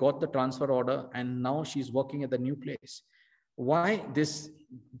 exactly got the transfer order, and now she's working at the new place. Why this?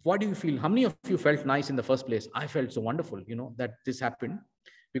 What do you feel? How many of you felt nice in the first place? I felt so wonderful, that this happened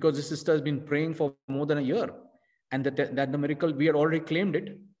because the sister has been praying for more than a year and that the miracle, we had already claimed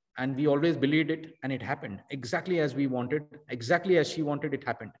it and we always believed it and it happened exactly as we wanted, exactly as she wanted, it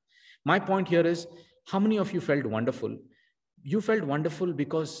happened. My point here is, how many of you felt wonderful? You felt wonderful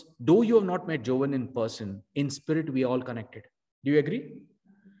because though you have not met Jovan in person, in spirit, we are all connected. Do you agree?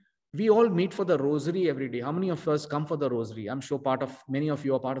 We all meet for the rosary every day. How many of us come for the rosary? I'm sure many of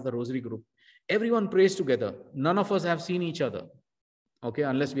you are part of the rosary group. Everyone prays together. None of us have seen each other. Okay,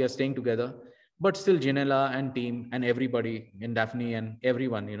 unless we are staying together. But still, Janella and team and everybody, and Daphne and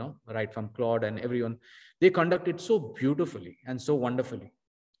everyone, right from Claude and everyone, they conduct it so beautifully and so wonderfully.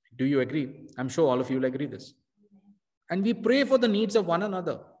 Do you agree? I'm sure all of you will agree this. And we pray for the needs of one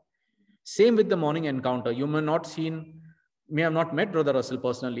another. Same with the morning encounter. You may have not met Brother Russell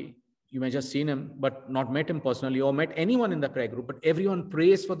personally. You may just seen him, but not met him personally or met anyone in the prayer group. But everyone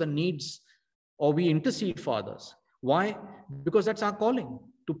prays for the needs or we intercede for others. Why? Because that's our calling,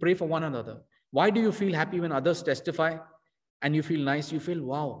 to pray for one another. Why do you feel happy when others testify? and you feel nice, you feel,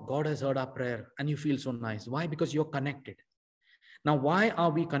 wow, God has heard our prayer, and you feel so nice. Why? Because you're connected. Now, why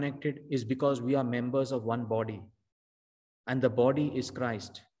are we connected? Is because we are members of one body, and the body is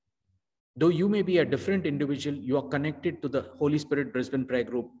Christ. Though you may be a different individual, you are connected to the Holy Spirit Brisbane Prayer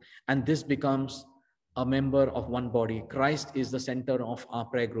Group, and this becomes a member of one body. Christ is the center of our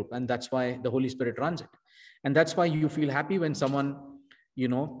prayer group, and that's why the Holy Spirit runs it. And that's why you feel happy when someone,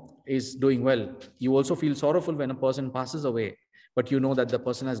 is doing well. You also feel sorrowful when a person passes away, but you know that the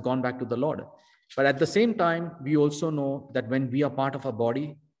person has gone back to the Lord. But at the same time, we also know that when we are part of a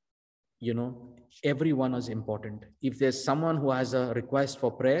body, everyone is important. If there's someone who has a request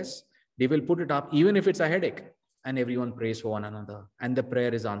for prayers, they will put it up, even if it's a headache, and everyone prays for one another, and the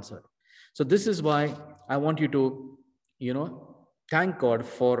prayer is answered. So this is why I want you to, thank God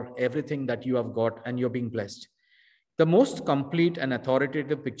for everything that you have got, and you're being blessed. The most complete and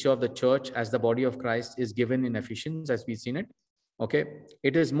authoritative picture of the church as the body of Christ is given in Ephesians, as we've seen it. Okay.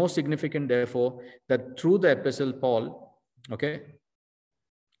 It is most significant, therefore, that through the epistle, Paul,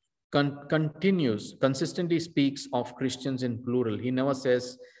 consistently speaks of Christians in plural. He never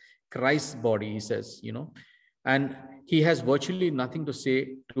says Christ's body, he says, and he has virtually nothing to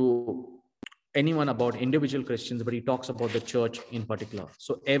say to anyone about individual Christians, but he talks about the church in particular.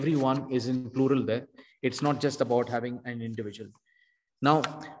 So everyone is in plural there. It's not just about having an individual. Now,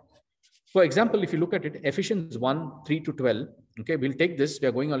 for example, if you look at it, Ephesians 1:3-12, okay, we'll take this. We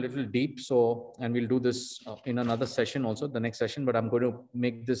are going a little deep, and we'll do this in another session also, the next session, but I'm going to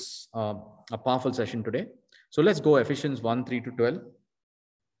make this a powerful session today. So let's go Ephesians 1:3-12.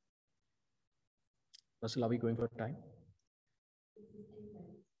 Russell, are we going for time?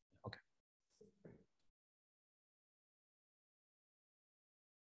 Okay.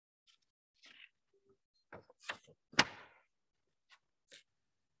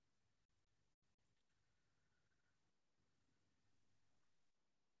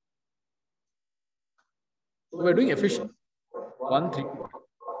 So we're doing Ephesians 1:3.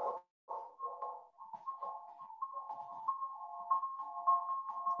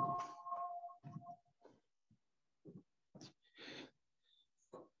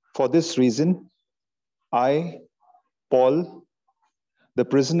 For this reason, I, Paul, the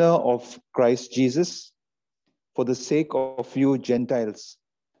prisoner of Christ Jesus, for the sake of you Gentiles,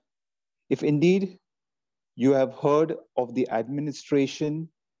 if indeed you have heard of the administration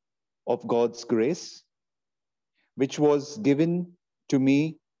of God's grace, which was given to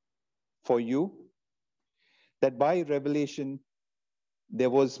me for you, that by revelation there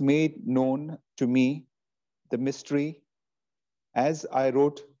was made known to me the mystery, as I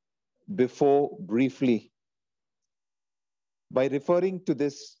wrote before briefly. By referring to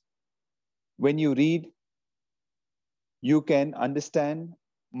this, when you read, you can understand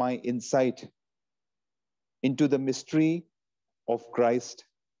my insight into the mystery of Christ,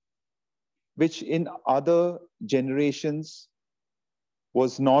 which in other generations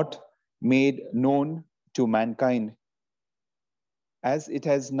was not made known to mankind, as it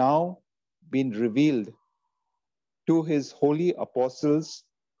has now been revealed to his holy apostles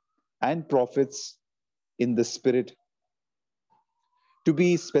and prophets in the Spirit. To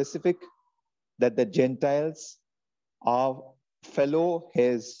be specific, that the Gentiles are fellow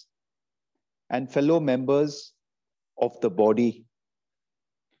heirs and fellow members of the body,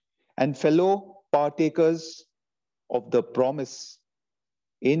 and fellow partakers of the promise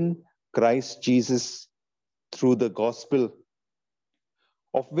in Christ Jesus through the gospel,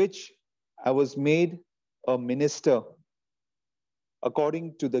 of which I was made a minister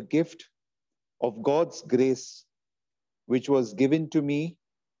according to the gift of God's grace, which was given to me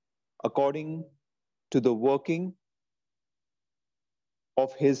according to the working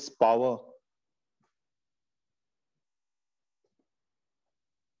of his power.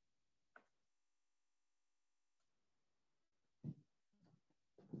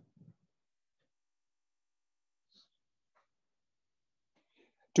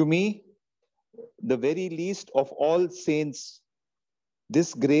 To me, the very least of all saints,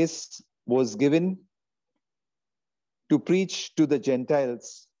 this grace was given to preach to the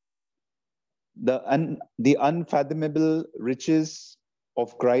Gentiles the unfathomable riches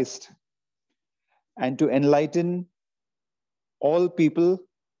of Christ, and to enlighten all people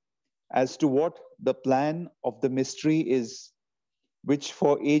as to what the plan of the mystery is, which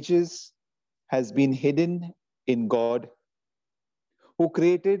for ages has been hidden in God, who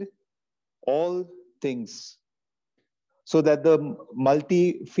created all things, so that the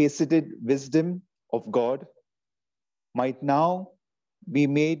multifaceted wisdom of God might now be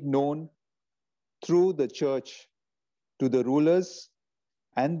made known through the church to the rulers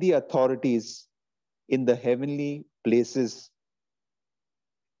and the authorities in the heavenly places.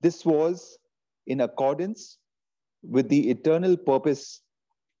 This was in accordance with the eternal purpose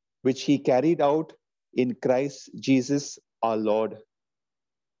which he carried out in Christ Jesus our Lord,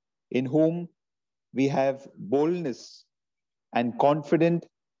 in whom we have boldness and confident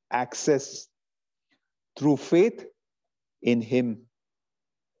access through faith in him.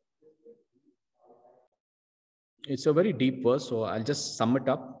 It's a very deep verse, so I'll just sum it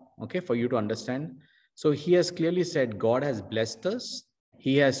up, okay, for you to understand. So he has clearly said God has blessed us,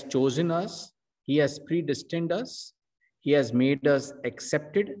 he has chosen us, he has predestined us, he has made us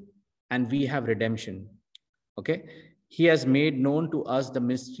accepted, and we have redemption. Okay, he has made known to us the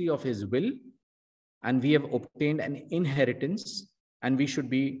mystery of his will, and we have obtained an inheritance, and we should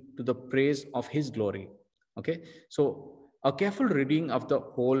be to the praise of his glory. Okay, so a careful reading of the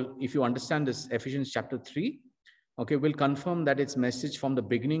whole, if you understand this Ephesians chapter 3, okay, will confirm that its message from the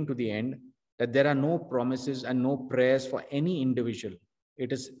beginning to the end, that there are no promises and no prayers for any individual.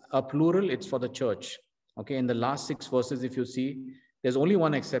 It is a plural, it's for the church. Okay, in the last 6 verses, if you see, there's only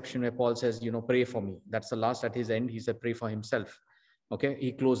one exception where Paul says, pray for me. That's the last at his end. He said, pray for himself. Okay,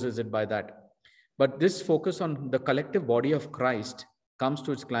 he closes it by that. But this focus on the collective body of Christ comes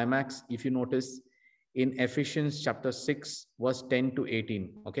to its climax, if you notice, in Ephesians chapter 6, verse 10 to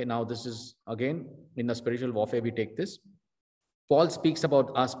 18. Okay, now this is again in the spiritual warfare, we take this. Paul speaks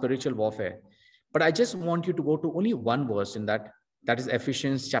about our spiritual warfare. But I just want you to go to only one verse in that. That is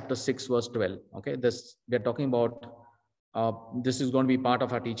Ephesians chapter 6, verse 12. Okay, we're talking about, this is going to be part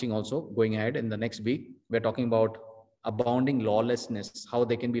of our teaching also going ahead in the next week. We're talking about abounding lawlessness, how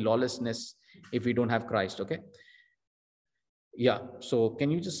there can be lawlessness if we don't have Christ. Okay. Yeah. So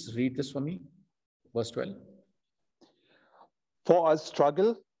can you just read this for me? Verse 12. For our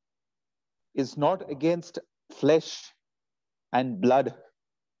struggle is not against flesh and blood,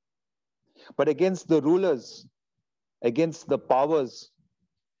 but against the rulers, against the powers,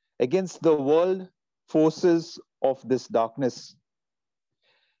 against the world forces of this darkness,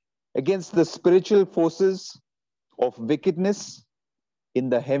 against the spiritual forces of wickedness in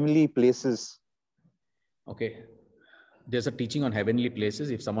the heavenly places. Okay. There's a teaching on heavenly places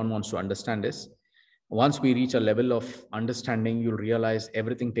if someone wants to understand this. Once we reach a level of understanding, you'll realize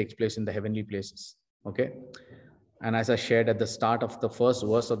everything takes place in the heavenly places. Okay. And as I shared at the start of the first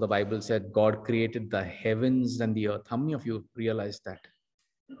verse of the Bible said, God created the heavens and the earth. How many of you realized that?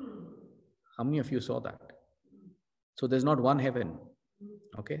 How many of you saw that? So there's not one heaven.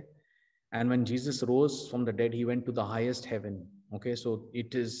 Okay. And when Jesus rose from the dead, he went to the highest heaven. Okay. So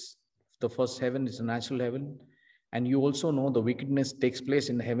it is the first heaven, it's a natural heaven. And you also know the wickedness takes place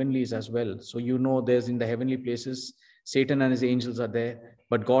in the heavenlies as well. So you know there's in the heavenly places, Satan and his angels are there,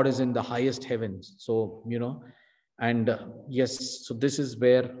 but God is in the highest heavens. So, and yes, so this is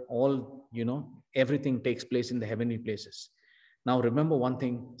where all, everything takes place in the heavenly places. Now, remember one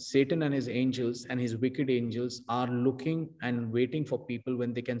thing, Satan and his angels and his wicked angels are looking and waiting for people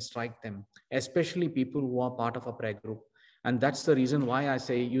when they can strike them, especially people who are part of a prayer group. And that's the reason why I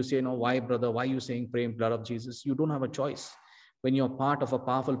say, you say, no, why, brother, why are you saying pray in blood of Jesus? You don't have a choice. When you're part of a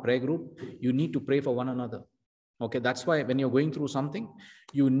powerful prayer group, you need to pray for one another. Okay, that's why when you're going through something,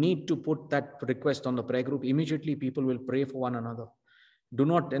 you need to put that request on the prayer group. Immediately, people will pray for one another. Do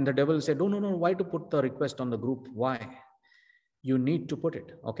not, and the devil said, no, why to put the request on the group? Why? You need to put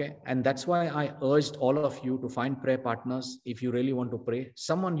it, okay? And that's why I urged all of you to find prayer partners if you really want to pray.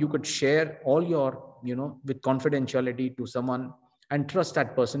 Someone you could share all your, with confidentiality to someone and trust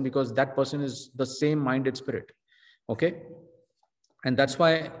that person because that person is the same minded spirit, okay? And that's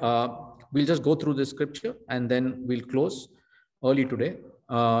why we'll just go through this scripture and then we'll close early today.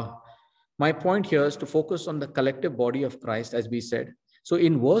 My point here is to focus on the collective body of Christ, as we said. So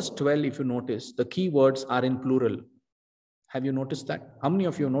in verse 12, if you notice, the key words are in plural. Have you noticed that? How many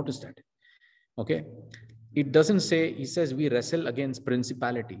of you noticed that? Okay. It doesn't say, he says we wrestle against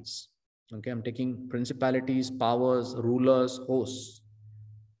principalities. Okay. I'm taking principalities, powers, rulers, hosts.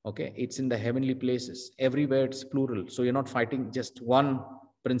 Okay. It's in the heavenly places. Everywhere it's plural. So you're not fighting just one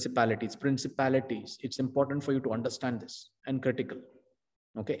principality. It's principalities. It's important for you to understand this and critical.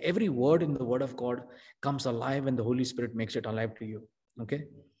 Okay. Every word in the word of God comes alive when the Holy Spirit makes it alive to you. Okay.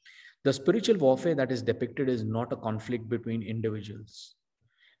 The spiritual warfare that is depicted is not a conflict between individuals.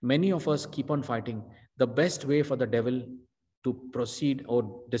 Many of us keep on fighting. The best way for the devil to proceed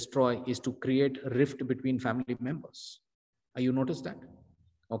or destroy is to create a rift between family members. Have you noticed that?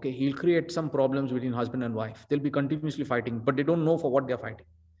 Okay, he'll create some problems between husband and wife. They'll be continuously fighting, but they don't know for what they're fighting.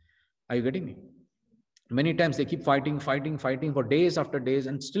 Are you getting me? Many times they keep fighting for days after days,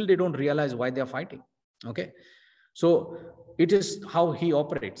 and still they don't realize why they're fighting. Okay. So It is how he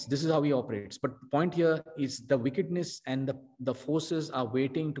operates. This is how he operates. But the point here is the wickedness and the forces are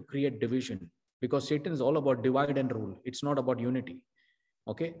waiting to create division, because Satan is all about divide and rule. It's not about unity.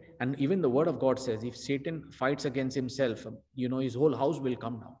 Okay. And even the word of God says, if Satan fights against himself, his whole house will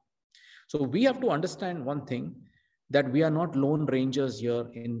come down. So we have to understand one thing, that we are not lone rangers here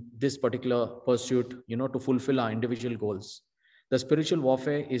in this particular pursuit, to fulfill our individual goals. The spiritual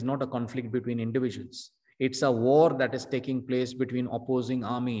warfare is not a conflict between individuals. It's a war that is taking place between opposing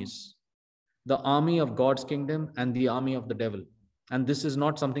armies, the army of God's kingdom and the army of the devil. And this is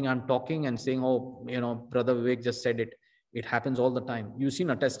not something I'm talking and saying, oh, Brother Vivek just said it. It happens all the time. You've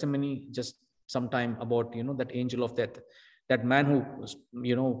seen a testimony just sometime about, that angel of death. That man who,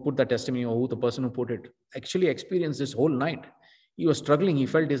 put the testimony, or who the person who put it, actually experienced this whole night. He was struggling. He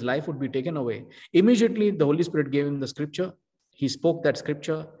felt his life would be taken away. Immediately, the Holy Spirit gave him the scripture. He spoke that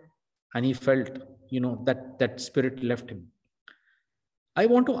scripture and he felt, that spirit left him. I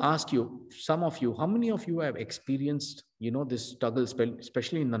want to ask you, some of you, how many of you have experienced, this struggle,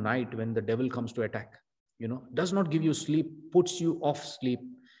 especially in the night when the devil comes to attack, does not give you sleep, puts you off sleep,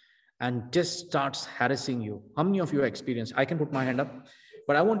 and just starts harassing you? How many of you have experienced? I can put my hand up,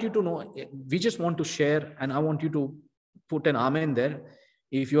 but I want you to know, we just want to share, and I want you to put an amen there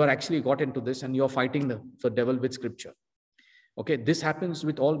if you are actually got into this and you're fighting the devil with scripture. Okay, this happens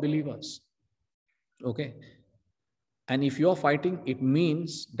with all believers. Okay, and if you're fighting, it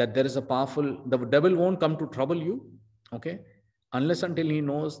means that there is the devil won't come to trouble you, okay, unless until he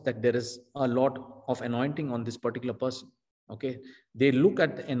knows that there is a lot of anointing on this particular person. Okay, they look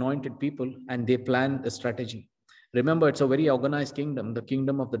at the anointed people and they plan a strategy. Remember, it's a very organized kingdom, the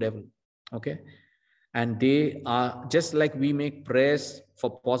kingdom of the devil. Okay, and they are just like we make prayers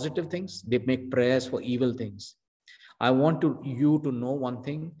for positive things, they make prayers for evil things. I want you to know one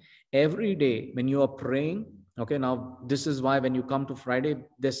thing. Every day when you are praying, okay, now this is why when you come to Friday,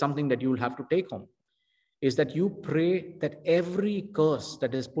 there's something that you will have to take home, is that you pray that every curse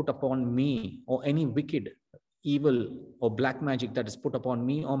that is put upon me, or any wicked, evil or black magic that is put upon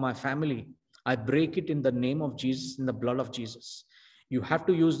me or my family, I break it in the name of Jesus, in the blood of Jesus. You have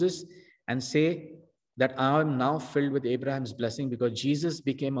to use this and say that I am now filled with Abraham's blessing, because Jesus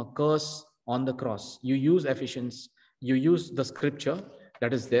became a curse on the cross. You use Ephesians, you use the scripture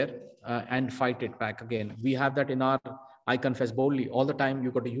that is there, and fight it back again. We have that in our I confess boldly all the time.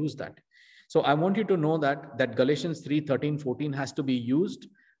 You got to use that. So I want you to know that Galatians 3:13-14 has to be used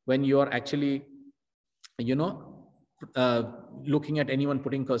when you are actually, looking at anyone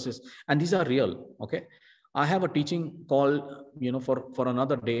putting curses, and these are real. Okay, I have a teaching called, for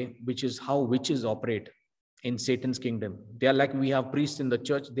another day, which is how witches operate in Satan's kingdom. They are like, we have priests in the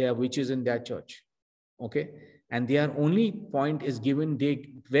church, they are witches in their church. Okay, and their only point is given,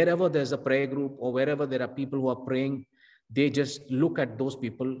 wherever there's a prayer group or wherever there are people who are praying, they just look at those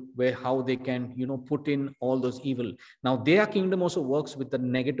people how they can, put in all those evil. Now their kingdom also works with the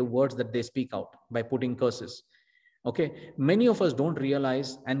negative words that they speak out by putting curses. Okay, many of us don't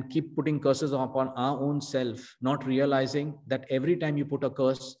realize and keep putting curses upon our own self, not realizing that every time you put a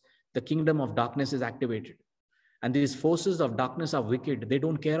curse, the kingdom of darkness is activated. And these forces of darkness are wicked. They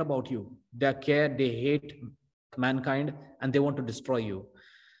don't care about you. They hate mankind, and they want to destroy you.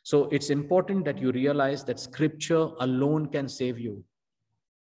 So it's important that you realize that scripture alone can save you.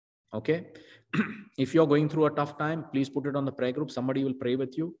 Okay. If you're going through a tough time, please put it on the prayer group. Somebody will pray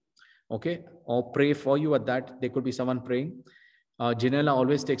with you. Okay. Or pray for you at that. There could be someone praying. Janella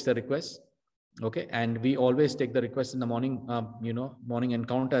always takes the request. Okay. And we always take the request in the morning, morning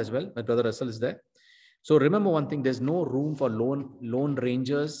encounter as well. My brother Russell is there. So remember one thing, there's no room for lone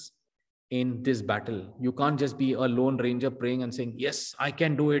rangers in this battle. You can't just be a lone ranger praying and saying, yes, I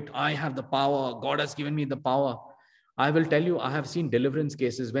can do it. I have the power. God has given me the power. I will tell you, I have seen deliverance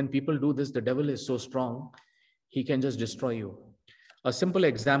cases. When people do this, the devil is so strong, he can just destroy you. A simple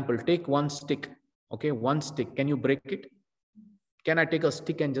example, take one stick. Okay, one stick. Can you break it? Can I take a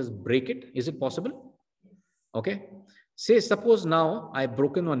stick and just break it? Is it possible? Okay. Say, suppose now I've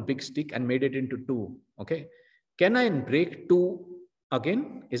broken one big stick and made it into two. Okay. Can I break two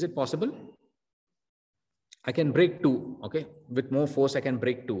again? Is it possible? I can break two. Okay. With more force, I can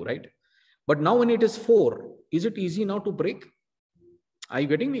break two, right? But now when it is four, is it easy now to break? Are you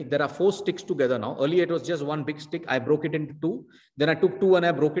getting me? There are four sticks together now. Earlier, it was just one big stick. I broke it into two. Then I took two and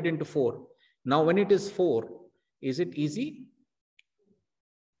I broke it into four. Now, when it is four, is it easy?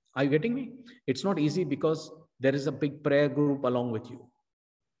 Are you getting me? It's not easy because there is a big prayer group along with you.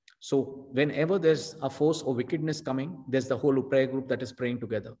 So whenever there's a force or wickedness coming, there's the whole prayer group that is praying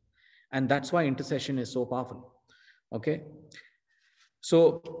together. And that's why intercession is so powerful. Okay.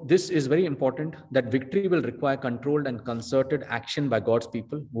 So this is very important, that victory will require controlled and concerted action by God's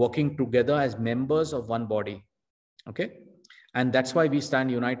people, working together as members of one body. Okay. And that's why we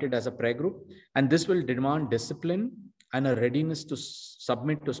stand united as a prayer group. And this will demand discipline and a readiness to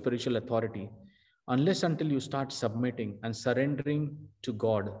submit to spiritual authority. Unless until you start submitting and surrendering to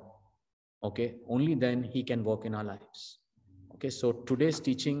God, okay, only then He can work in our lives. Okay, so today's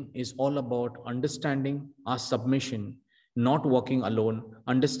teaching is all about understanding our submission, not working alone,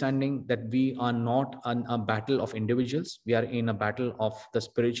 understanding that we are not in a battle of individuals, we are in a battle of the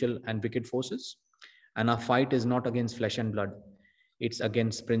spiritual and wicked forces. And our fight is not against flesh and blood. It's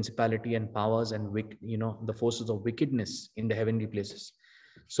against principality and powers and the forces of wickedness in the heavenly places.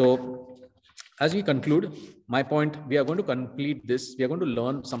 So as we conclude, my point, we are going to complete this. We are going to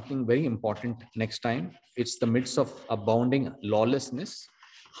learn something very important next time. It's the midst of abounding lawlessness.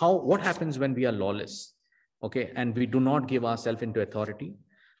 What happens when we are lawless? Okay, and we do not give ourselves into authority.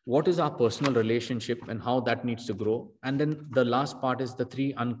 What is our personal relationship and how that needs to grow? And then the last part is the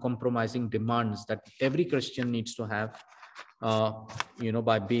 3 uncompromising demands that every Christian needs to have,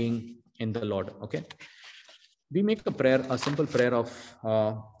 by being in the Lord. Okay, we make a prayer, a simple prayer of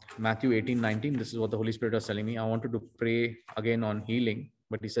Matthew 18:19. This is what the Holy Spirit was telling me. I wanted to pray again on healing,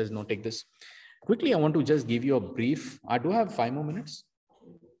 but He says, no, take this. Quickly, I want to just give you a brief. I do have 5 more minutes.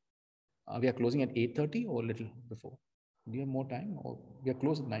 We are closing at 8:30 or a little before. Do you have more time? Or we are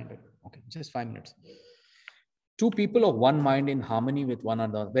close at 9, right? Okay, just 5 minutes. 2 people of one mind in harmony with one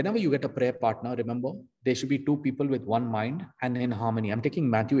another. Whenever you get a prayer partner, remember, there should be 2 people with one mind and in harmony. I'm taking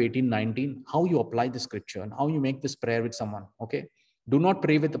Matthew 18:19, how you apply the scripture and how you make this prayer with someone. Okay. Do not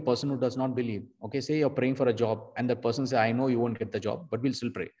pray with the person who does not believe. Okay. Say you're praying for a job and the person says, I know you won't get the job, but we'll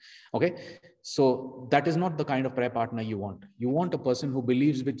still pray. Okay. So that is not the kind of prayer partner you want. You want a person who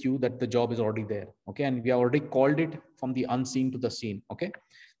believes with you that the job is already there. Okay. And we have already called it from the unseen to the seen. Okay.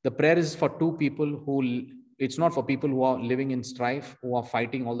 The prayer is for 2 people who, it's not for people who are living in strife, who are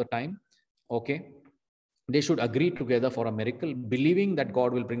fighting all the time. Okay. They should agree together for a miracle, believing that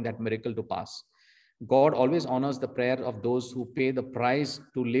God will bring that miracle to pass. God always honors the prayer of those who pay the price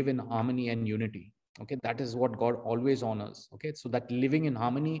to live in harmony and unity. Okay. That is what God always honors. Okay. So that living in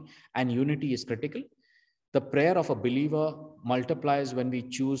harmony and unity is critical. The prayer of a believer multiplies when we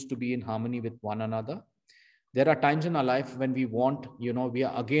choose to be in harmony with one another. There are times in our life when we want, we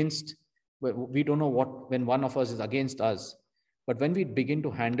are against, we don't know what, when one of us is against us, but when we begin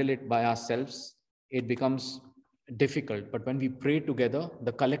to handle it by ourselves, it becomes difficult. But when we pray together,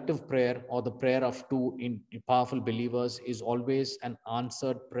 the collective prayer or the prayer of 2 powerful believers is always an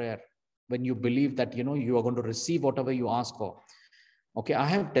answered prayer. When you believe that, you are going to receive whatever you ask for. Okay. I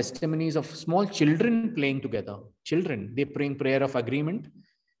have testimonies of small children playing together. Children, they praying prayer of agreement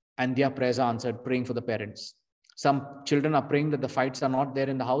and their prayers are answered, praying for the parents. Some children are praying that the fights are not there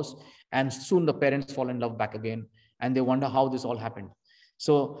in the house, and soon the parents fall in love back again, and they wonder how this all happened.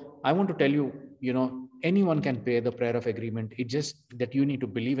 So I want to tell you, anyone can pray the prayer of agreement. It's just that you need to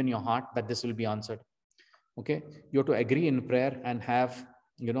believe in your heart that this will be answered. Okay. You have to agree in prayer and have,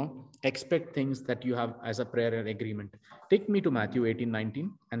 expect things that you have as a prayer and agreement. Take me to Matthew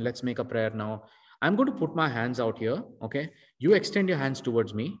 18:19 and let's make a prayer now. I'm going to put my hands out here. Okay. You extend your hands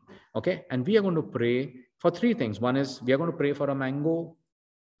towards me. Okay. And we are going to pray for 3 things. One is we are going to pray for a mango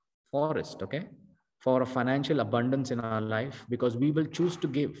forest. Okay. For a financial abundance in our life, because we will choose to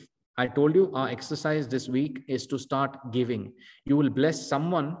give. I told you our exercise this week is to start giving. You will bless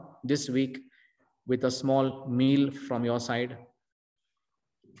someone this week with a small meal from your side.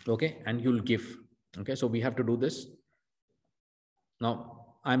 Okay. And you'll give. Okay. So we have to do this. Now,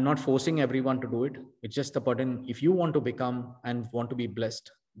 I'm not forcing everyone to do it. It's just a button. If you want to become and want to be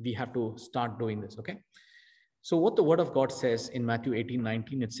blessed, we have to start doing this. Okay. So what the word of God says in Matthew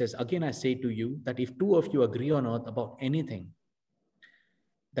 18:19, it says, again, I say to you that if 2 of you agree on earth about anything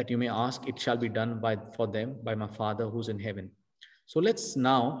that you may ask, it shall be done for them by my Father who's in heaven. So let's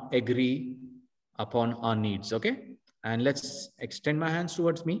now agree upon our needs. Okay. And let's extend my hands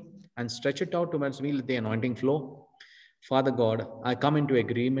towards me and stretch it out towards me. Let the anointing flow. Father God, I come into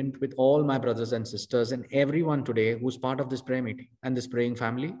agreement with all my brothers and sisters and everyone today who's part of this prayer meeting and this praying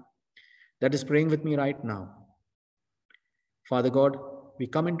family that is praying with me right now. Father God, we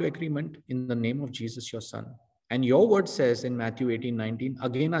come into agreement in the name of Jesus, your Son. And your word says in Matthew 18:19,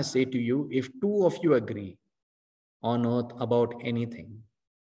 again, I say to you, if 2 of you agree on earth about anything,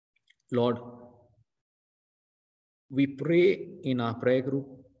 Lord, we pray in our prayer group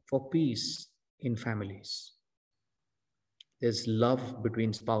for peace in families. There's love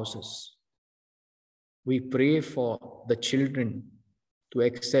between spouses. We pray for the children to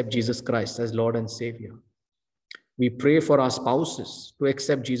accept Jesus Christ as Lord and Savior. We pray for our spouses to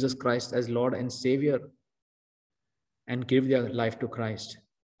accept Jesus Christ as Lord and Savior and give their life to Christ.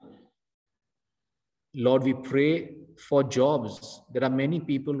 Lord, we pray for jobs. There are many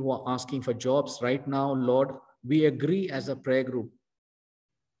people who are asking for jobs right now. Lord, we agree as a prayer group,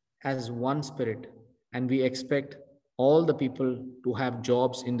 as one spirit, and we expect all the people to have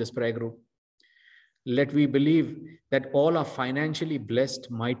jobs in this prayer group. Let we believe that all are financially blessed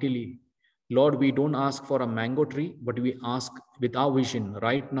mightily. Lord, we don't ask for a mango tree, but we ask with our vision.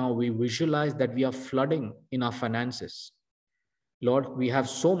 Right now, we visualize that we are flooding in our finances. Lord, we have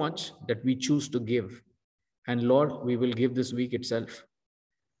so much that we choose to give. And Lord, we will give this week itself.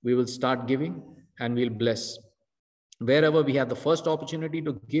 We will start giving and we'll bless. Wherever we have the first opportunity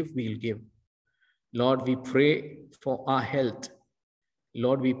to give, we'll give. Lord, we pray for our health.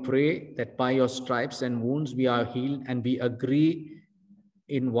 Lord, we pray that by your stripes and wounds we are healed, and we agree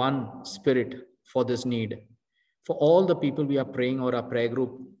in one spirit for this need. For all the people we are praying or our prayer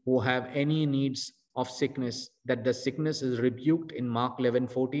group who have any needs of sickness, that the sickness is rebuked in Mark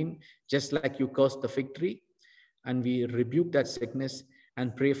 11:14, just like you cursed the fig tree, and we rebuke that sickness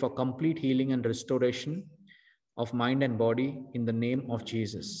and pray for complete healing and restoration of mind and body in the name of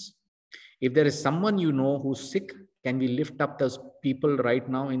Jesus. If there is someone you know who's sick, can we lift up those people right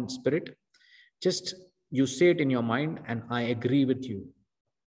now in spirit? Just you say it in your mind, and I agree with you.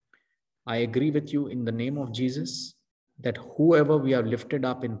 I agree with you in the name of Jesus that whoever we have lifted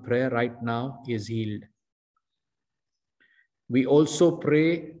up in prayer right now is healed. We also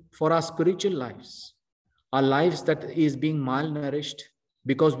pray for our spiritual lives, our lives that is being malnourished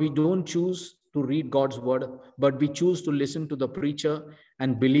because we don't choose to read God's word, but we choose to listen to the preacher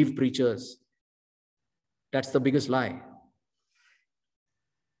and believe preachers. That's the biggest lie.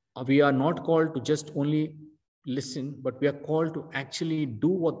 We are not called to just only listen, but we are called to actually do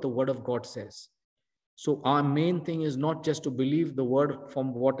what the word of God says. So our main thing is not just to believe the word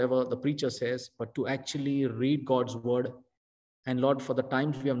from whatever the preacher says, but to actually read God's word. And Lord, for the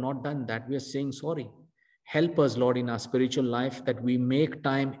times we have not done that, we are saying sorry. Help us, Lord, in our spiritual life that we make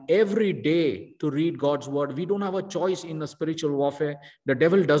time every day to read God's word. We don't have a choice in the spiritual warfare. The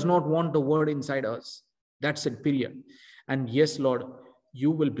devil does not want the word inside us. That's it, period. And yes, Lord, you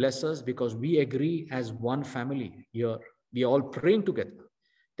will bless us because we agree as one family here. We are all praying together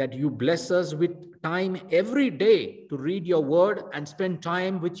that you bless us with time every day to read your word and spend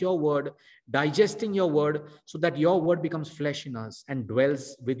time with your word, digesting your word so that your word becomes flesh in us and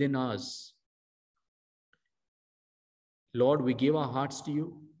dwells within us. Lord, we give our hearts to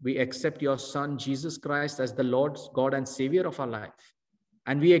you. We accept your Son, Jesus Christ, as the Lord, God and Savior of our life.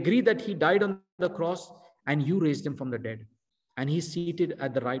 And we agree that he died on the cross and you raised him from the dead. And he's seated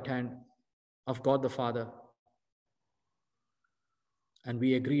at the right hand of God the Father. And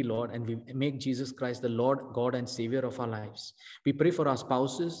we agree, Lord, and we make Jesus Christ the Lord, God and Savior of our lives. We pray for our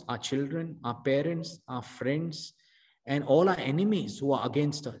spouses, our children, our parents, our friends, and all our enemies who are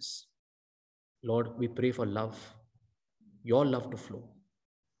against us. Lord, we pray for love, your love to flow.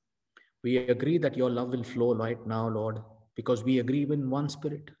 We agree that your love will flow right now, Lord, because we agree in one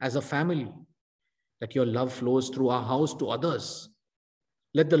spirit as a family, that your love flows through our house to others.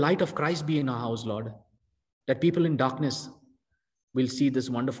 Let the light of Christ be in our house, Lord, that people in darkness will see this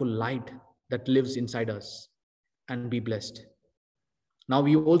wonderful light that lives inside us and be blessed. Now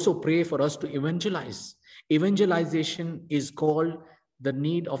we also pray for us to evangelize. Evangelization is called the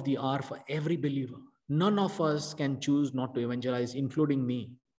need of the hour for every believer. None of us can choose not to evangelize, including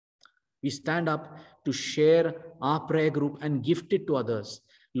me. We stand up to share our prayer group and gift it to others.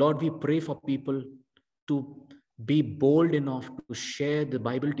 Lord, we pray for people to be bold enough to share the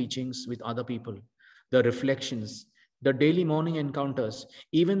Bible teachings with other people, the reflections, the daily morning encounters,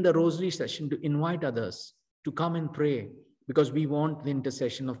 even the rosary session, to invite others to come and pray, because we want the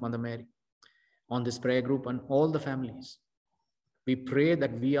intercession of Mother Mary on this prayer group and all the families. We pray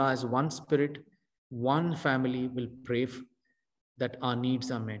that we are as one spirit, one family will pray that our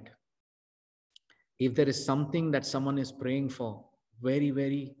needs are met. If there is something that someone is praying for,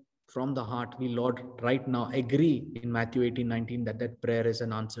 very from the heart, we, Lord, right now agree in Matthew 18:19 that prayer is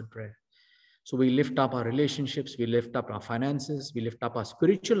an answered prayer. So we lift up our relationships, we lift up our finances, we lift up our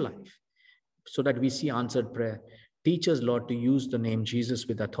spiritual life so that we see answered prayer. Teach us, Lord, to use the name Jesus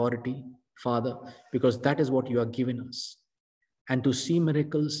with authority, Father, because that is what you are giving us. And to see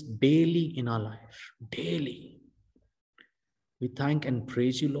miracles daily in our life, daily. We thank and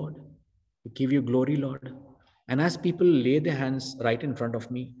praise you, Lord. We give you glory, Lord. And as people lay their hands right in front of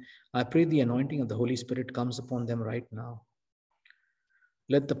me, I pray the anointing of the Holy Spirit comes upon them right now.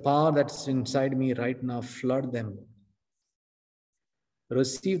 Let the power that's inside me right now flood them.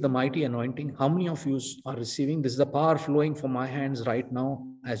 Receive the mighty anointing. How many of you are receiving? This is the power flowing from my hands right now.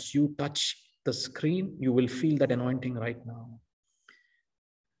 As you touch the screen, you will feel that anointing right now.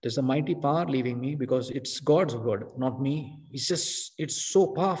 There's a mighty power leaving me because it's God's word, not me. It's so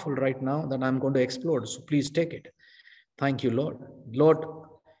powerful right now that I'm going to explode. So please take it. Thank you, Lord. Lord,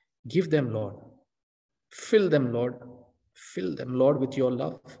 give them, Lord. Fill them, Lord. Fill them, Lord, with your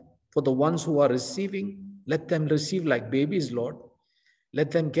love. For the ones who are receiving, let them receive like babies, Lord.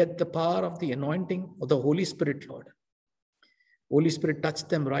 Let them get the power of the anointing of the Holy Spirit, Lord. Holy Spirit, touch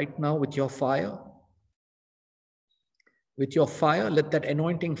them right now with your fire. With your fire, let that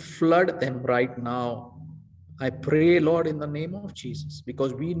anointing flood them right now. I pray, Lord, in the name of Jesus,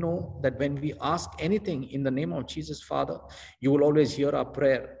 because we know that when we ask anything in the name of Jesus, Father, you will always hear our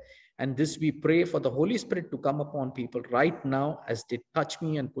prayer. And this we pray for the Holy Spirit to come upon people right now as they touch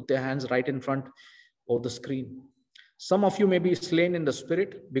me and put their hands right in front of the screen. Some of you may be slain in the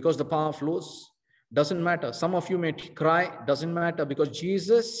spirit because the power flows. Doesn't matter. Some of you may cry. Doesn't matter because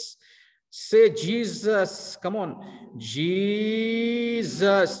Jesus, say Jesus. Come on.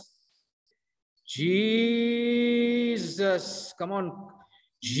 Jesus. Jesus. Come on.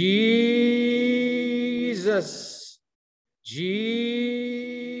 Jesus. Jesus.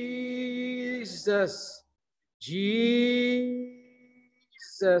 Jesus.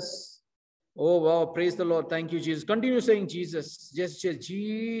 Oh, wow. Praise the Lord. Thank you, Jesus. Continue saying Jesus. Just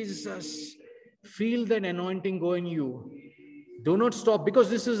Jesus. Feel that anointing go in you. Do not stop because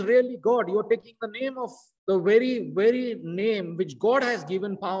this is really God. You're taking the name of the very, very name which God has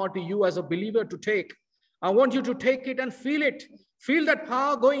given power to you as a believer to take. I want you to take it and feel it. Feel that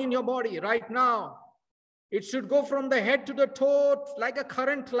power going in your body right now. It should go from the head to the toe like a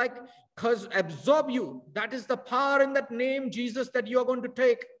current, like absorb you. That is the power in that name, Jesus, that you are going to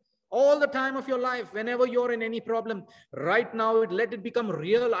take. All the time of your life, whenever you're in any problem, right now, let it become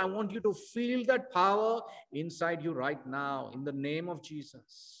real. I want you to feel that power inside you right now, in the name of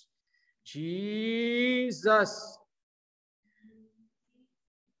Jesus. Jesus.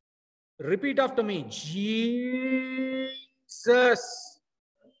 Repeat after me. Jesus.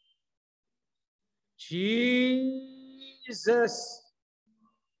 Jesus.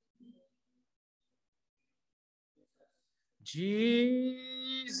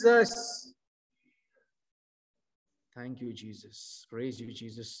 Jesus. Thank you, Jesus. Praise you,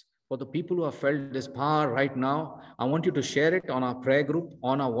 Jesus. For the people who have felt this power right now, I want you to share it on our prayer group,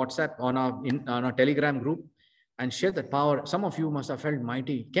 on our WhatsApp, on our Telegram group, and share that power. Some of you must have felt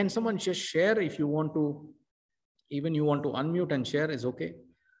mighty. Can someone just share if you want to, even you want to unmute and share is okay.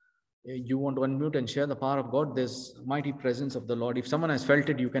 You want to unmute and share the power of God. There's mighty presence of the Lord. If someone has felt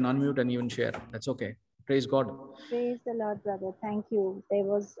it, you can unmute and even share. That's okay. Praise God. Praise the Lord, brother. Thank you. There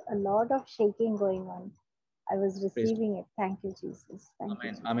was a lot of shaking going on. I was receiving it. Thank you, Jesus. Thank you,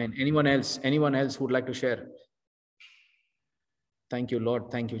 Jesus. Amen. Anyone else who would like to share? Thank you, Lord.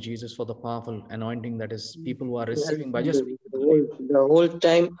 Thank you, Jesus, for the powerful anointing that is people who are receiving by just the whole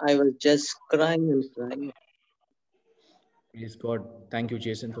time I was just crying and crying. Praise God. Thank you,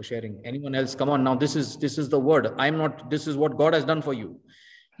 Jason, for sharing. Anyone else? Come on now. This is the word. This is what God has done for you.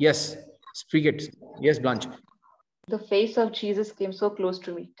 Yes. Speak it. Yes, Blanche. The face of Jesus came so close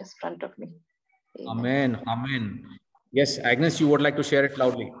to me, just in front of me. Amen. Amen. Yes, Agnes, you would like to share it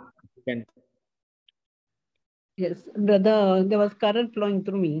loudly. You can. Yes, brother, there was current flowing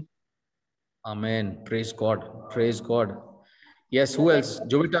through me. Amen. Praise God. Praise God. Yes, who else?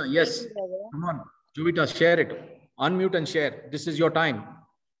 Jovita, yes. Come on. Jovita, share it. Unmute and share. This is your time.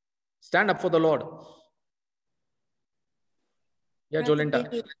 Stand up for the Lord. Yeah,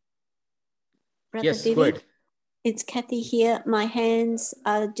 Jolinda. Brother yes, Billy, go ahead. It's Kathy here. My hands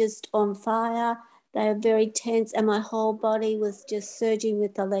are just on fire. They are very tense and my whole body was just surging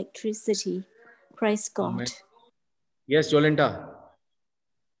with electricity. Praise God. Amen. Yes, Jolinda.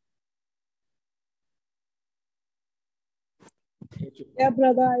 Yeah,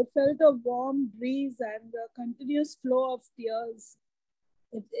 brother, I felt a warm breeze and a continuous flow of tears.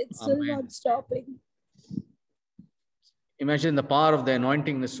 It's still Amen. not stopping. Imagine the power of the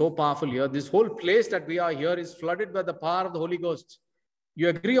anointing is so powerful here. This whole place that we are here is flooded by the power of the Holy Ghost. You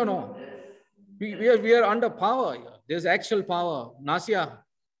agree or no? We are under power here. There's actual power. Nasia,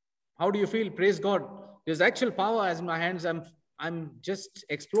 how do you feel? Praise God. There's actual power as in my hands. I'm just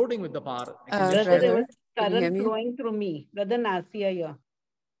exploding with the power. Brother, there was current flowing through me. Brother Nasia here.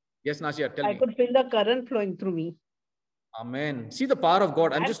 Yes, Nasia, tell me. I could feel the current flowing through me. Amen. See the power of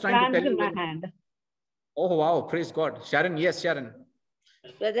God. I'm just trying to tell you. In my hand. Oh, wow. Praise God. Sharon. Yes, Sharon.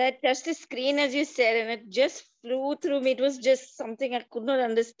 Brother, I touched the screen as you said, and it just flew through me. It was just something I could not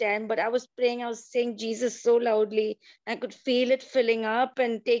understand, but I was praying, I was saying Jesus so loudly. I could feel it filling up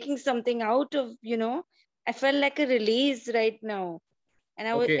and taking something out of, I felt like a release right now. And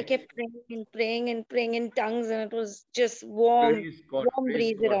I Okay. kept praying and praying and praying in tongues, and it was just warm, Praise God. warm Praise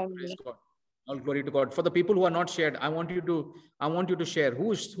breeze God. around Praise me. God. All glory to God. For the people who are not shared, I want you to share.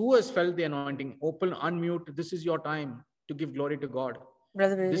 Who has felt the anointing? Open, unmute. This is your time to give glory to God.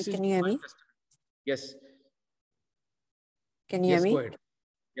 Brother This Vivek, is can you hear me? Yes. Can you hear me? Go ahead.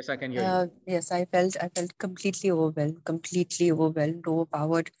 Yes, I can hear you. Yes, I felt completely overwhelmed,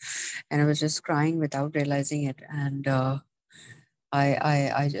 overpowered, and I was just crying without realizing it. And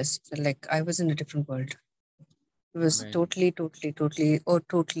I just like I was in a different world. It was Amen. totally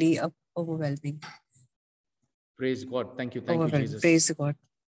overwhelming. Praise God. Thank you. Thank you, Overwhelming. Jesus. Praise God.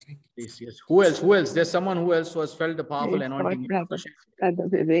 Yes, yes. Who else? Who else? There's someone who else who has felt the powerful Praise anointing. God, Brother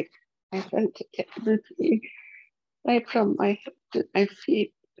Vivek. I felt everything right from my head to my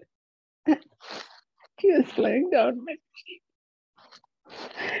feet. Tears flowing down my cheek.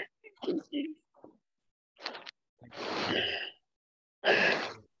 Thank you,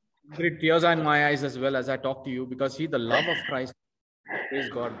 Great tears are in my eyes as well as I talk to you, because the love of Christ. Praise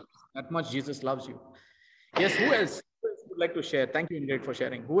God. That much Jesus loves you. Yes, who else? Who else would like to share? Thank you, Ingrid, for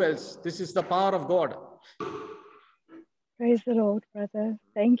sharing. Who else? This is the power of God. Praise the Lord, brother.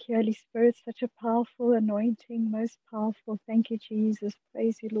 Thank you, Holy Spirit. Such a powerful anointing, most powerful. Thank you, Jesus.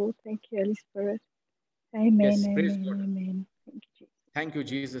 Praise you, Lord. Thank you, Holy Spirit. Amen, Yes, praise amen, God. amen. Thank you, Jesus. Thank you,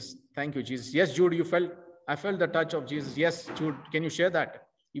 Jesus. Thank you, Jesus. Yes, Jude, I felt the touch of Jesus. Yes, Jude, can you share that?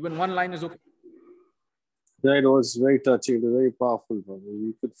 Even one line is okay. Yeah, it was very touching, very powerful.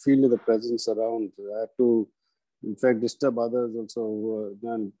 You could feel the presence around. I had to, in fact, disturb others also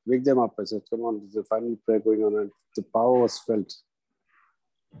and wake them up. I said, come on, there's a final prayer going on, and the power was felt.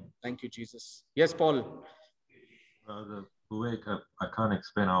 Thank you, Jesus. Yes, Paul. Vivek, I can't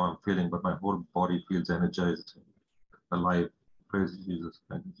explain how I'm feeling, but my whole body feels energized, alive. Praise Jesus.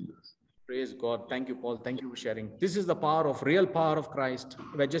 Thank you, Jesus. Praise God. Thank you, Paul. Thank you for sharing. This is the real power of Christ.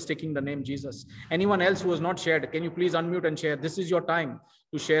 We're just taking the name Jesus. Anyone else who has not shared, can you please unmute and share? This is your time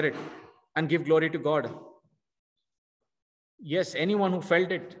to share it and give glory to God. Yes, anyone who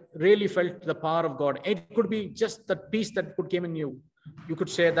felt it, really felt the power of God. It could be just the peace that came in you. You could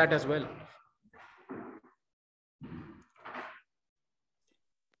share that as well.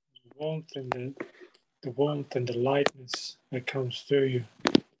 The warmth and the lightness that comes through you,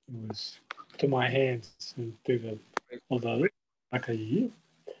 it was to my hands and through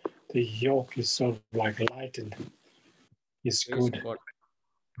the yoke is sort of like lightened. It's Praise good. God.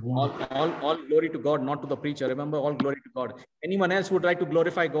 All glory to God, not to the preacher. Remember, all glory to God. Anyone else would like to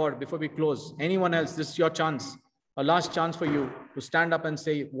glorify God before we close? Anyone else? This is your chance, a last chance for you to stand up and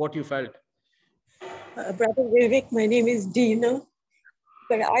say what you felt. Brother Vivek, my name is Dina.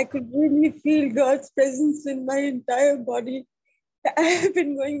 But I could really feel God's presence in my entire body. I have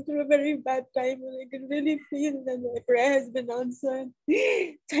been going through a very bad time, and I can really feel that my prayer has been answered.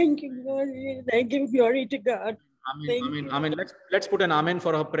 Thank you, Lord. And I give glory to God. Amen. Let's put an amen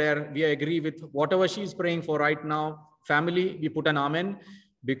for her prayer. We agree with whatever she's praying for right now. Family, we put an amen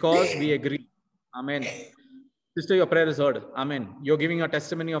because we agree. Amen. Sister, your prayer is heard. Amen. You're giving a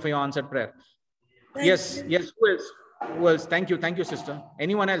testimony of your answered prayer. Yes. Who else? Who else? Thank you, sister.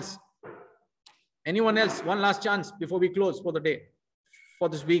 Anyone else? Anyone else? One last chance before we close for the day, for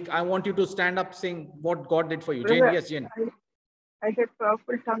this week. I want you to stand up saying what God did for you. Jane, yes, Jane. I get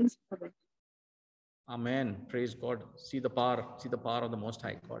powerful tongues for it. Amen. Praise God. See the power of the Most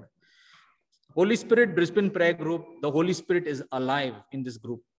High God. Holy Spirit Brisbane Prayer Group, the Holy Spirit is alive in this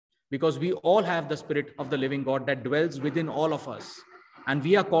group because we all have the Spirit of the living God that dwells within all of us. And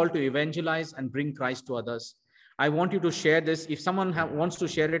we are called to evangelize and bring Christ to others. I want you to share this. If someone wants to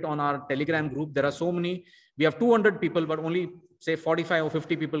share it on our Telegram group, there are so many. We have 200 people, but only say 45 or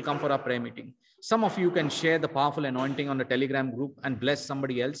 50 people come for our prayer meeting. Some of you can share the powerful anointing on the Telegram group and bless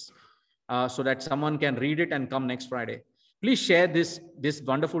somebody else so that someone can read it and come next Friday. Please share this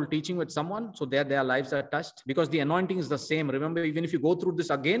wonderful teaching with someone so that their lives are touched, because the anointing is the same. Remember, even if you go through this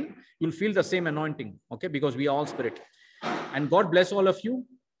again, you'll feel the same anointing, okay? Because we are all spirit. And God bless all of you.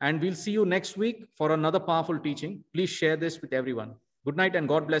 And we'll see you next week for another powerful teaching. Please share this with everyone. Good night and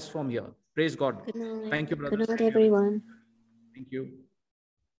God bless from here. Praise God. Good night. Thank you, brother. Good night, everyone. Thank you.